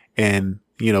shield, and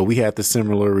we had the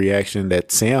similar reaction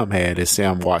that Sam had as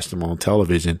Sam watched him on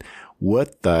television.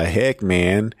 What the heck,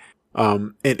 man?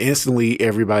 And instantly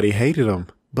everybody hated him.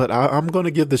 But I'm going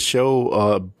to give the show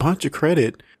a bunch of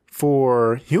credit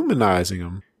for humanizing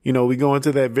him. We go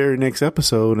into that very next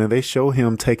episode and they show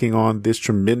him taking on this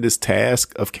tremendous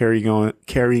task of carrying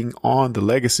on the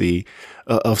legacy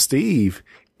of Steve.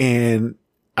 And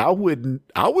I wouldn't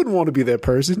want to be that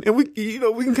person. And we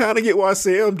can kind of get why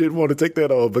Sam didn't want to take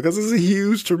that on, because it's a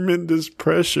huge, tremendous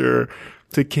pressure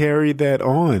to carry that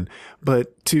on.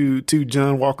 But to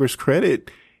John Walker's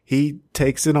credit, he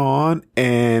takes it on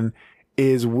and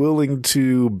is willing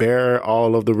to bear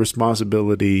all of the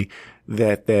responsibility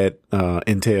that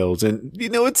entails. And,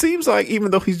 it seems like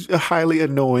even though he's highly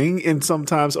annoying and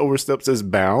sometimes oversteps his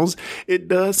bounds, it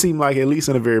does seem like, at least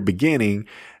in the very beginning,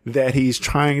 that he's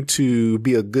trying to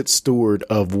be a good steward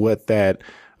of what that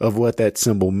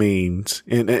symbol means.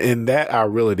 And that I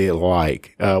really did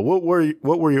like. What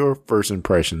were your first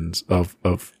impressions of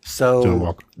John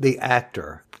Walker? The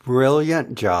actor,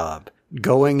 brilliant job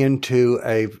going into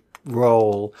a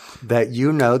role that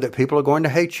you know that people are going to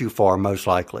hate you for, most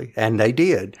likely. And they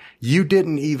did. You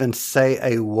didn't even say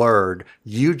a word.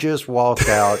 You just walked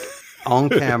out on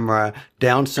camera,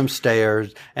 down some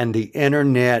stairs, and the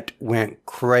internet went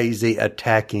crazy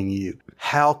attacking you.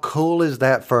 How cool is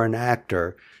that for an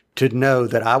actor to know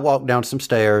that I walked down some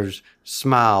stairs,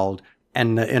 smiled,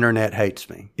 and the internet hates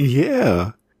me?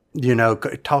 Yeah. You know,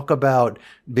 talk about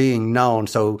being known.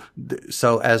 So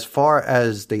as far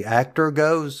as the actor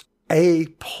goes, A+,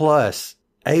 you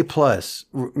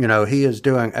know, he is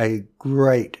doing a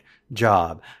great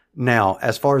job. Now,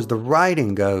 as far as the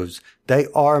writing goes, they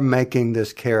are making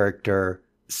this character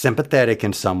sympathetic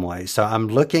in some ways. So I'm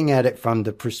looking at it from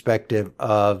the perspective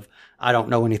of, I don't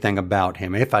know anything about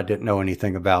him. If I didn't know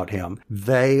anything about him,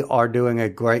 they are doing a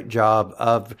great job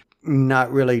of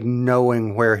not really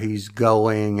knowing where he's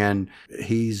going. And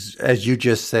he's, as you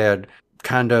just said,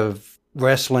 kind of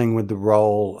wrestling with the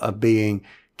role of being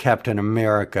Captain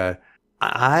America.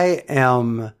 I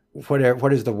am,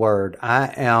 what is the word?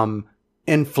 I am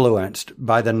influenced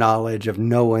by the knowledge of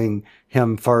knowing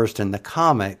him first in the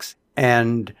comics,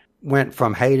 and went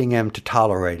from hating him to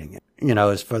tolerating it, you know,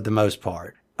 as for the most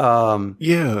part.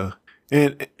 Yeah.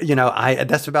 And, you know,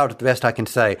 that's about the best I can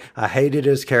say. I hated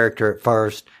his character at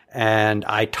first, and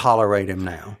I tolerate him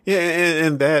now. Yeah.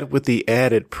 And that with the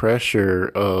added pressure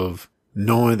of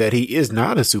knowing that he is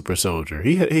not a super soldier.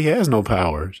 He has no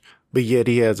powers, but yet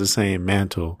he has the same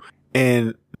mantle.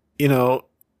 And, you know,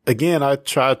 again, I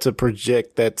tried to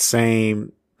project that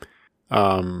same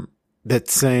type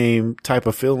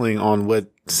of feeling on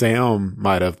what Sam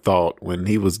might have thought when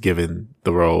he was given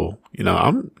the role.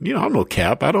 I'm no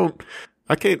Cap. I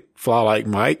can't fly like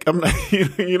Mike. I'm not,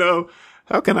 you know,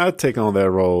 how can I take on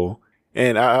that role?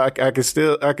 And I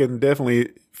can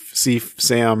definitely see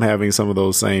Sam having some of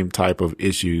those same type of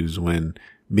issues when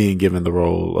being given the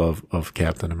role of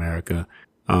Captain America.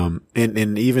 And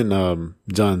even,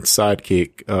 John's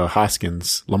sidekick,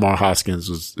 Lamar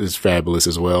Hoskins is fabulous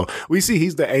as well. We see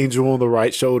he's the angel on the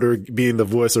right shoulder being the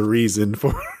voice of reason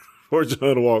for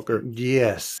John Walker.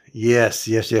 Yes.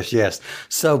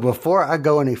 So before I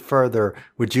go any further,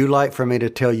 would you like for me to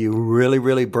tell you really,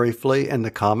 really briefly in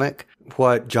the comic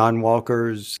what John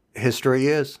Walker's history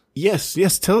is? Yes.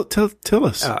 Tell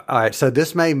us. All right. So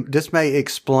this may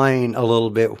explain a little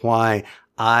bit why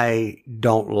I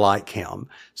don't like him.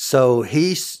 So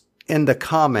he's in the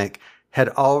comic had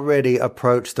already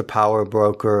approached the power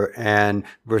broker and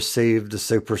received the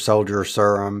super soldier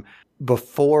serum.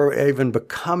 Before even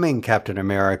becoming Captain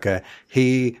America,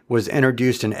 he was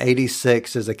introduced in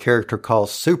 86 as a character called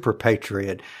Super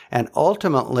Patriot, and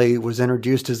ultimately was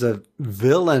introduced as a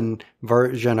villain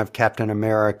version of Captain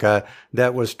America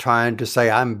that was trying to say,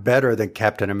 I'm better than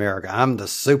Captain America. I'm the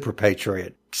Super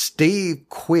Patriot. Steve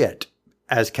quit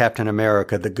as Captain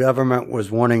America. The government was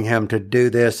wanting him to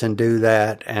do this and do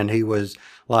that, and he was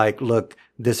like, look,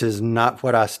 this is not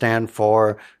what I stand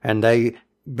for. And they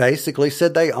basically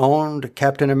said they owned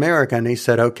Captain America, and he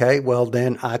said, okay, well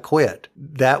then I quit.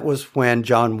 That was when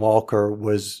John Walker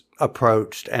was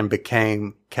approached and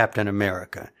became Captain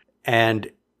America.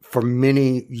 And for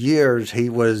many years, he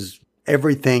was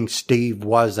everything Steve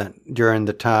wasn't during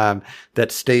the time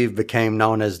that Steve became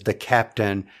known as the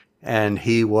Captain. And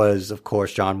he was, of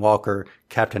course, John Walker,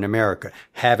 Captain America,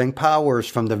 having powers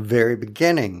from the very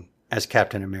beginning as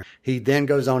Captain America. He then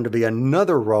goes on to be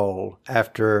another role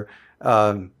after,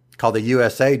 called the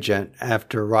U.S. Agent,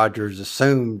 after Rogers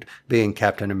assumed being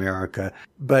Captain America.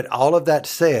 But all of that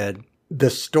said,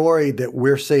 the story that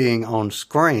we're seeing on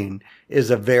screen is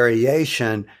a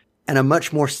variation, and a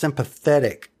much more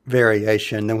sympathetic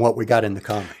variation than what we got in the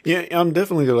comic. Yeah, I'm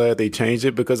definitely glad they changed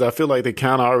it, because I feel like they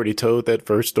kind of already told that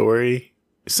first story.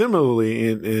 Similarly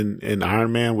in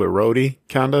Iron Man with Rhodey,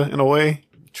 kind of in a way.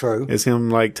 True. It's him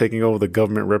like taking over the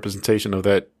government representation of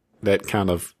that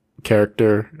kind of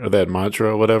character, or that mantra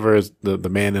or whatever, is the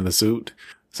man in the suit.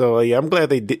 So yeah, I'm glad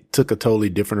they took a totally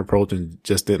different approach and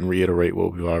just didn't reiterate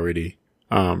what we've already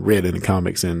read in the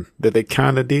comics, and that they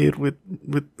kind of did with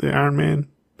the Iron Man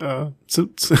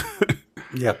suits.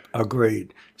 Yep,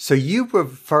 agreed. So you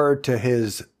referred to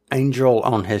his angel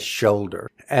on his shoulder,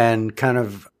 and kind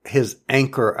of his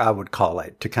anchor, I would call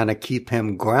it, to kind of keep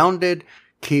him grounded,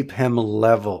 keep him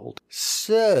leveled.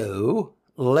 So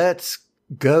let's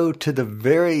go to the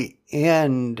very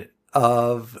end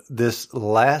of this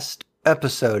last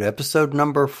episode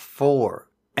number 4.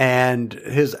 And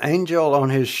his angel on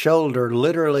his shoulder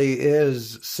literally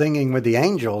is singing with the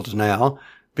angels now,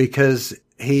 because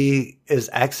he is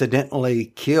accidentally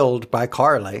killed by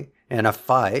Carly in a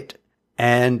fight.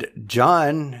 And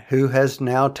John, who has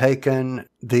now taken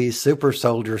the super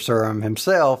soldier serum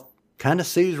himself, kind of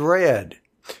sees red.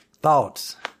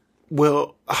 Thoughts?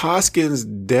 Well, Hoskins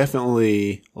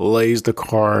definitely lays the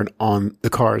cards on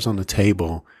the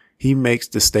table. He makes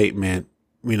the statement,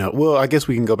 well, I guess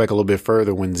we can go back a little bit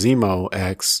further when Zemo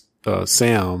asks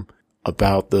Sam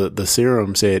about the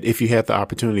serum, said, if you had the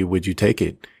opportunity, would you take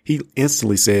it? He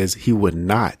instantly says he would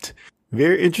not.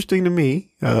 Very interesting to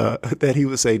me that he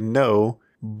would say no,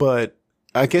 but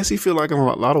I guess he feel like in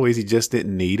a lot of ways he just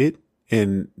didn't need it.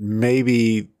 And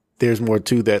maybe there's more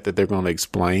to that they're going to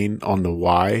explain on the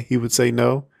why he would say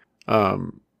no.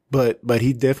 But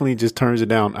he definitely just turns it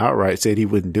down outright, said he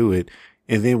wouldn't do it.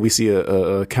 And then we see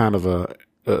a kind of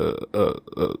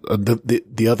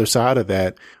the other side of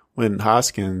that when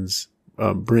Hoskins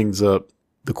brings up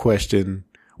the question.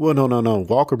 Well, no.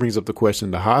 Walker brings up the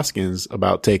question to Hoskins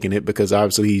about taking it because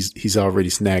obviously he's already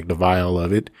snagged a vial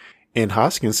of it. And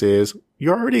Hoskins says,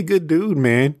 you're already a good dude,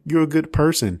 man. You're a good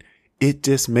person. It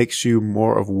just makes you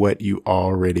more of what you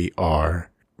already are.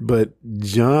 But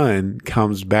John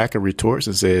comes back and retorts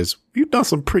and says, you've done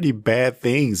some pretty bad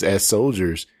things as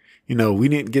soldiers. We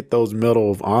didn't get those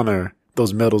medals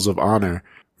of honor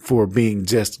for being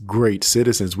just great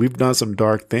citizens. We've done some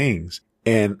dark things.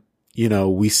 And,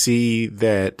 we see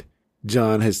that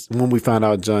when we find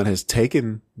out John has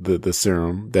taken the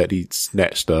serum that he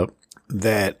snatched up,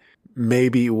 that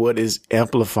maybe what is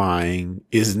amplifying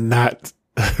is not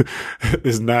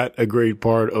a great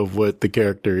part of what the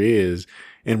character is.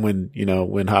 And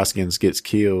when Hoskins gets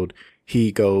killed,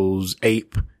 he goes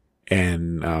ape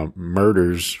and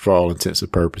murders, for all intents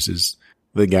and purposes,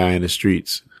 the guy in the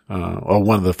streets, or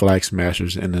one of the flag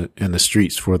smashers in the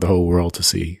streets for the whole world to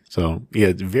see. So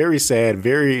yeah, very sad,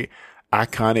 very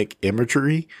iconic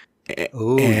imagery.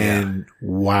 Ooh, and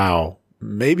wow,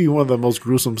 maybe one of the most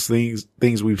gruesome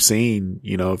things we've seen,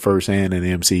 firsthand in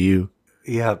the MCU.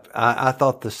 Yeah, I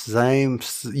thought the same.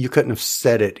 You couldn't have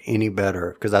said it any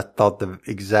better because I thought the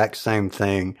exact same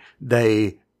thing.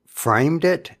 They framed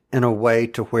it in a way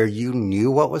to where you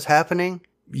knew what was happening.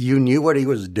 You knew what he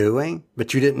was doing,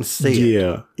 but you didn't see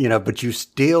it. But you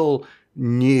still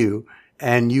knew,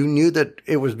 and you knew that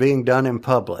it was being done in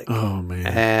public. Oh man.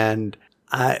 And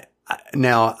I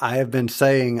have been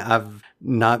saying I've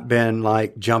not been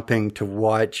like jumping to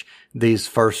watch these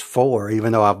first 4,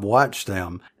 even though I've watched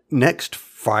them. Next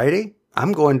Friday,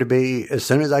 I'm going to be, as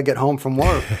soon as I get home from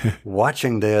work,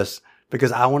 watching this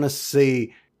because I want to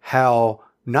see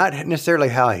not necessarily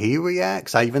how he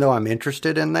reacts, even though I'm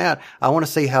interested in that. I want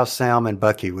to see how Sam and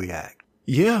Bucky react.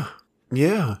 Yeah.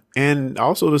 And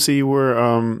also to see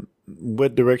where,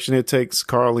 what direction it takes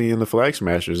Carly and the Flag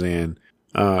Smashers in.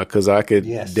 Cause I could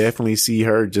definitely see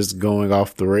her just going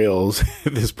off the rails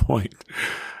at this point.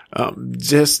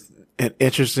 Just an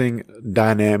interesting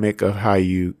dynamic of how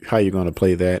you're going to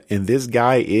play that. And this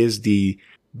guy is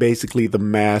basically the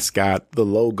mascot, the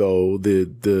logo,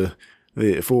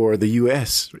 for the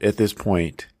U.S. at this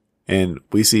point. And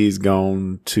we see he's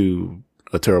gone to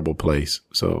a terrible place.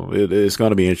 So it's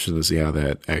going to be interesting to see how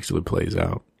that actually plays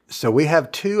out. So we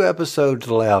have 2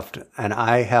 episodes left, and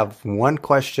I have one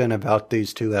question about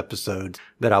these 2 episodes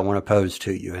that I want to pose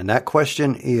to you. And that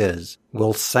question is,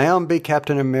 will Sam be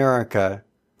Captain America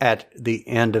at the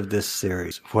end of this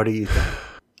series? What do you think?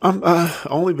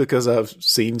 Only because I've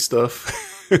seen stuff.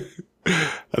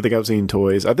 I think I've seen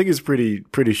toys. I think it's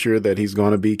pretty sure that he's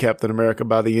going to be Captain America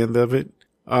by the end of it.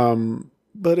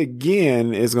 But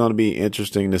again, it's going to be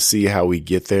interesting to see how we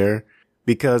get there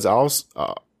because I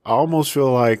almost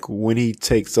feel like when he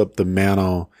takes up the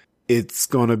mantle, it's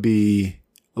going to be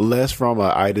less from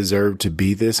a I deserve to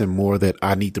be this and more that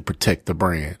I need to protect the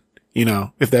brand.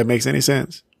 If that makes any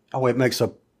sense. Oh, it makes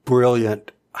a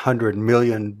brilliant 100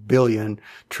 million, billion,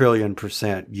 trillion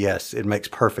 %. Yes, it makes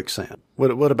perfect sense.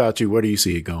 What about you? Where do you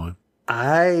see it going?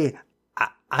 I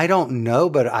don't know,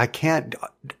 but I can't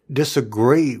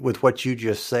disagree with what you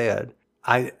just said.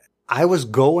 I was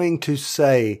going to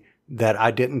say that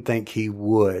I didn't think he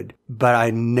would, but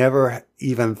I never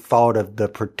even thought of the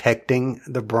protecting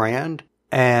the brand.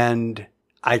 And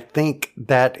I think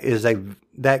that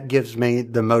gives me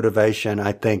the motivation,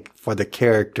 I think, for the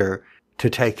character to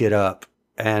take it up.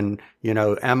 And,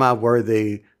 am I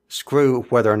worthy? Screw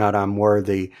whether or not I'm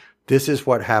worthy. This is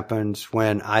what happens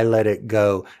when I let it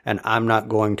go, and I'm not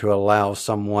going to allow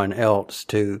someone else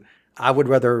to. I would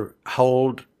rather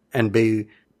hold and be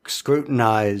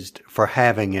scrutinized for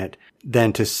having it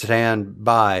than to stand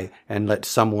by and let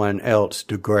someone else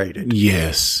degrade it.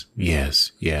 Yes.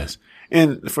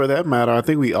 And for that matter, I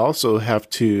think we also have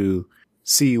to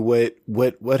see what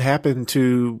happened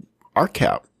to our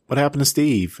Cap. What happened to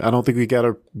Steve? I don't think we got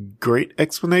a great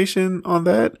explanation on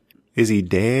that. Is he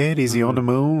dead? Is he on the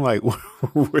moon? Like,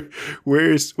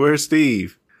 where's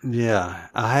Steve? Yeah,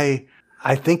 I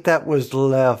think that was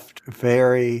left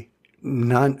very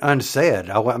unsaid.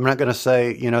 I'm not going to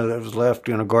say, that it was left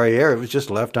in a gray area. It was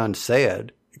just left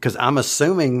unsaid because I'm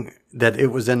assuming that it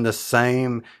was in the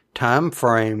same time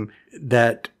frame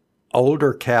that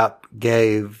older Cap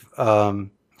gave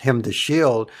him the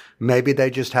shield. Maybe they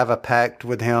just have a pact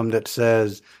with him that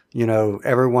says,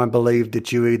 everyone believed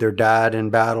that you either died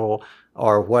in battle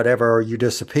or whatever, or you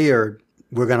disappeared.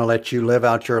 We're going to let you live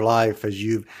out your life as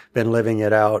you've been living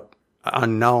it out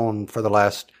unknown for the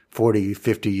last 40,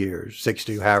 50 years,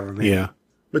 60, however many. Yeah.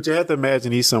 But you have to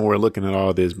imagine he's somewhere looking at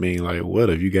all this being like, what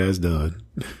have you guys done?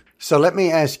 So let me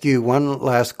ask you one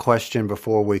last question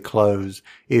before we close.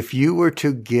 If you were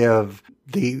to give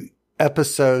the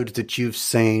episodes that you've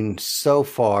seen so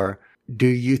far, do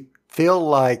you feel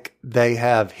like they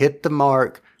have hit the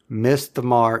mark, missed the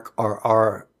mark, or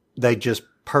are they just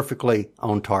perfectly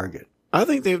on target? I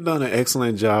think they've done an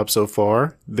excellent job so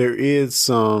far. There is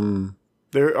an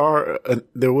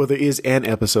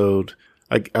episode,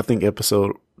 I think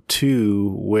episode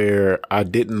 2, where I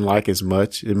didn't like as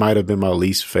much. It might have been my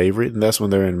least favorite, and that's when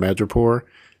they're in Madripoor.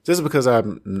 Just because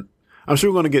I'm sure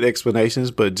we're going to get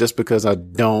explanations, but just because I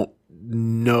don't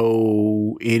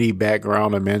know any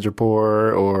background on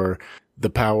Madripoor or the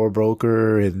power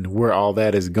broker and where all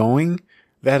that is going,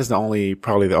 that is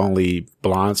probably the only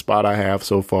blind spot I have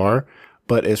so far.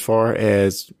 But as far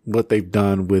as what they've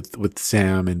done with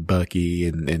Sam and Bucky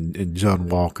and John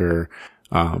Walker,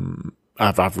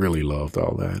 I've really loved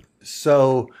all that.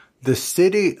 So the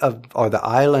city or the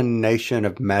island nation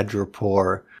of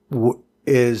Madripoor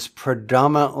is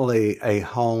predominantly a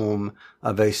home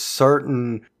of a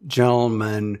certain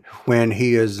gentleman when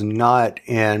he is not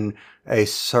in a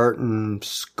certain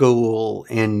school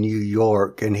in New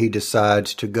York and he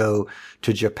decides to go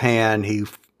to Japan. He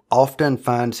often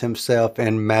finds himself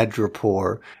in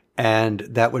Madripoor, and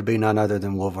that would be none other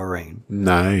than Wolverine.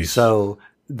 Nice. So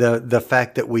the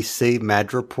fact that we see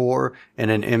Madripoor in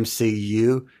an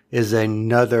MCU is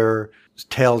another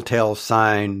telltale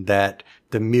sign that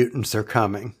the mutants are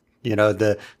coming.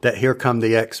 That here come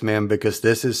the X-Men, because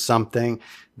this is something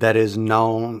that is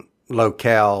known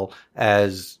locale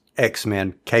as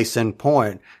X-Men. Case in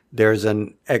point, there's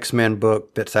an X-Men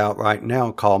book that's out right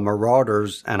now called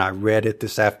Marauders, and I read it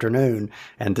this afternoon,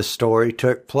 and the story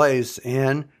took place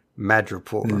in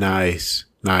Madripoor. Nice.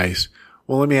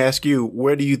 Well, let me ask you,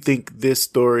 where do you think this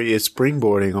story is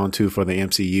springboarding onto for the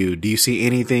MCU? Do you see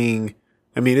anything?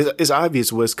 I mean, it's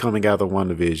obvious what's coming out of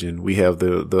WandaVision. We have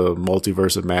the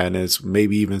multiverse of madness,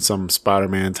 maybe even some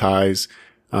Spider-Man ties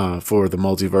for the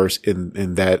multiverse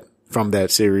in that from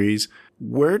that series.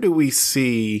 Where do we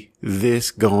see this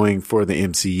going for the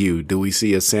MCU? Do we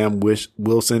see a Sam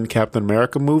Wilson Captain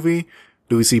America movie?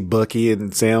 Do we see Bucky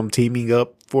and Sam teaming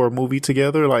up for a movie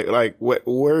together?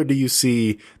 Where do you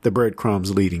see the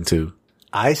breadcrumbs leading to?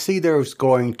 I see there's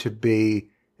going to be,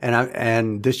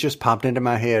 and this just popped into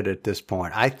my head at this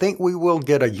point. I think we will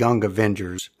get a Young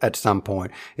Avengers at some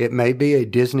point. It may be a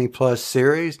Disney Plus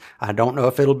series. I don't know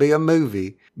if it'll be a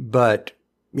movie, but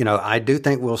I do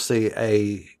think we'll see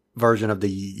a version of the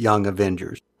Young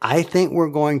Avengers. I think we're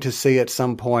going to see at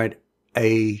some point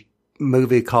a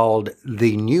movie called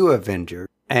The New Avengers,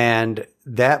 and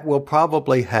that will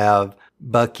probably have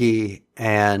Bucky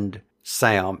and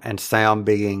Sam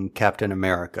being Captain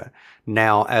America.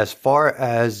 Now, as far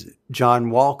as John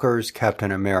Walker's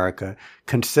Captain America,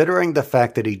 considering the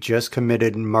fact that he just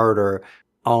committed murder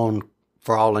on,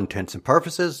 for all intents and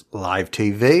purposes, live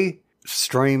TV,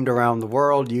 streamed around the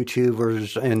world,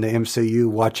 YouTubers in the MCU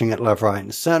watching it left, right,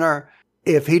 and center.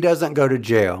 If he doesn't go to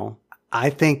jail, I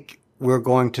think we're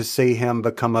going to see him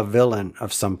become a villain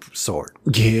of some sort.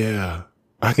 Yeah.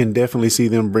 I can definitely see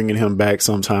them bringing him back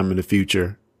sometime in the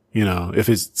future. If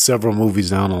it's several movies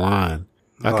down the line,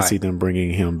 I can see them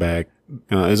bringing him back.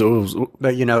 But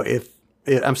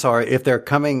if they're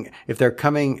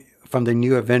coming from the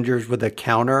New Avengers with a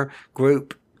counter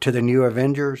group to the New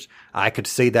Avengers, I could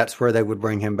see that's where they would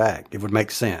bring him back. It would make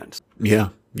sense. Yeah,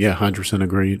 100%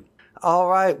 agreed. All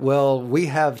right. Well, we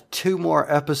have 2 more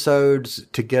episodes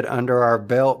to get under our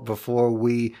belt before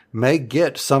we may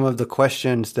get some of the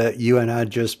questions that you and I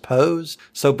just posed.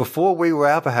 So before we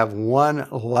wrap, I have one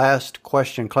last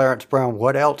question. Clarence Brown,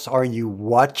 what else are you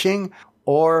watching,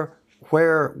 or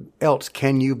where else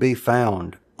can you be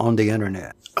found on the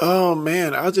internet? Oh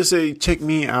man, I'll just say check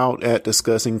me out at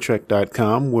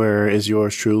discussingtrek.com, where is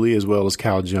yours truly, as well as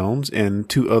Cal Jones and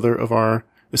 2 other of our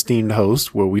esteemed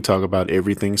hosts, where we talk about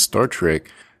everything Star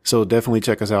Trek. So definitely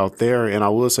check us out there. And I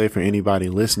will say, for anybody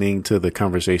listening to the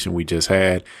conversation we just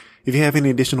had, if you have any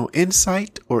additional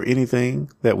insight or anything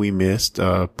that we missed,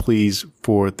 please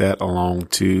forward that along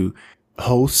to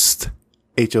hosts,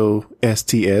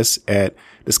 HOSTS at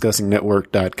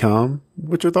discussingnetwork.com.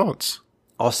 What's your thoughts?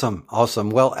 Awesome.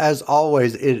 Well, as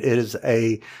always, it is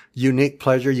a unique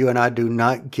pleasure. You and I do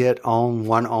not get on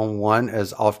one-on-one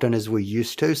as often as we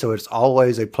used to. So it's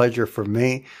always a pleasure for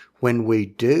me when we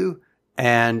do.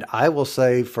 And I will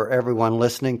say, for everyone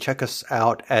listening, check us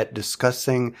out at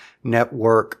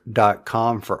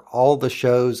discussingnetwork.com for all the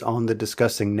shows on the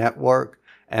Discussing Network.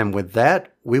 And with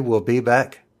that, we will be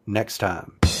back next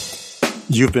time.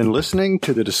 You've been listening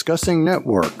to the Discussing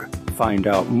Network. Find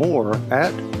out more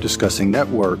at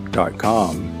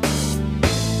discussingnetwork.com.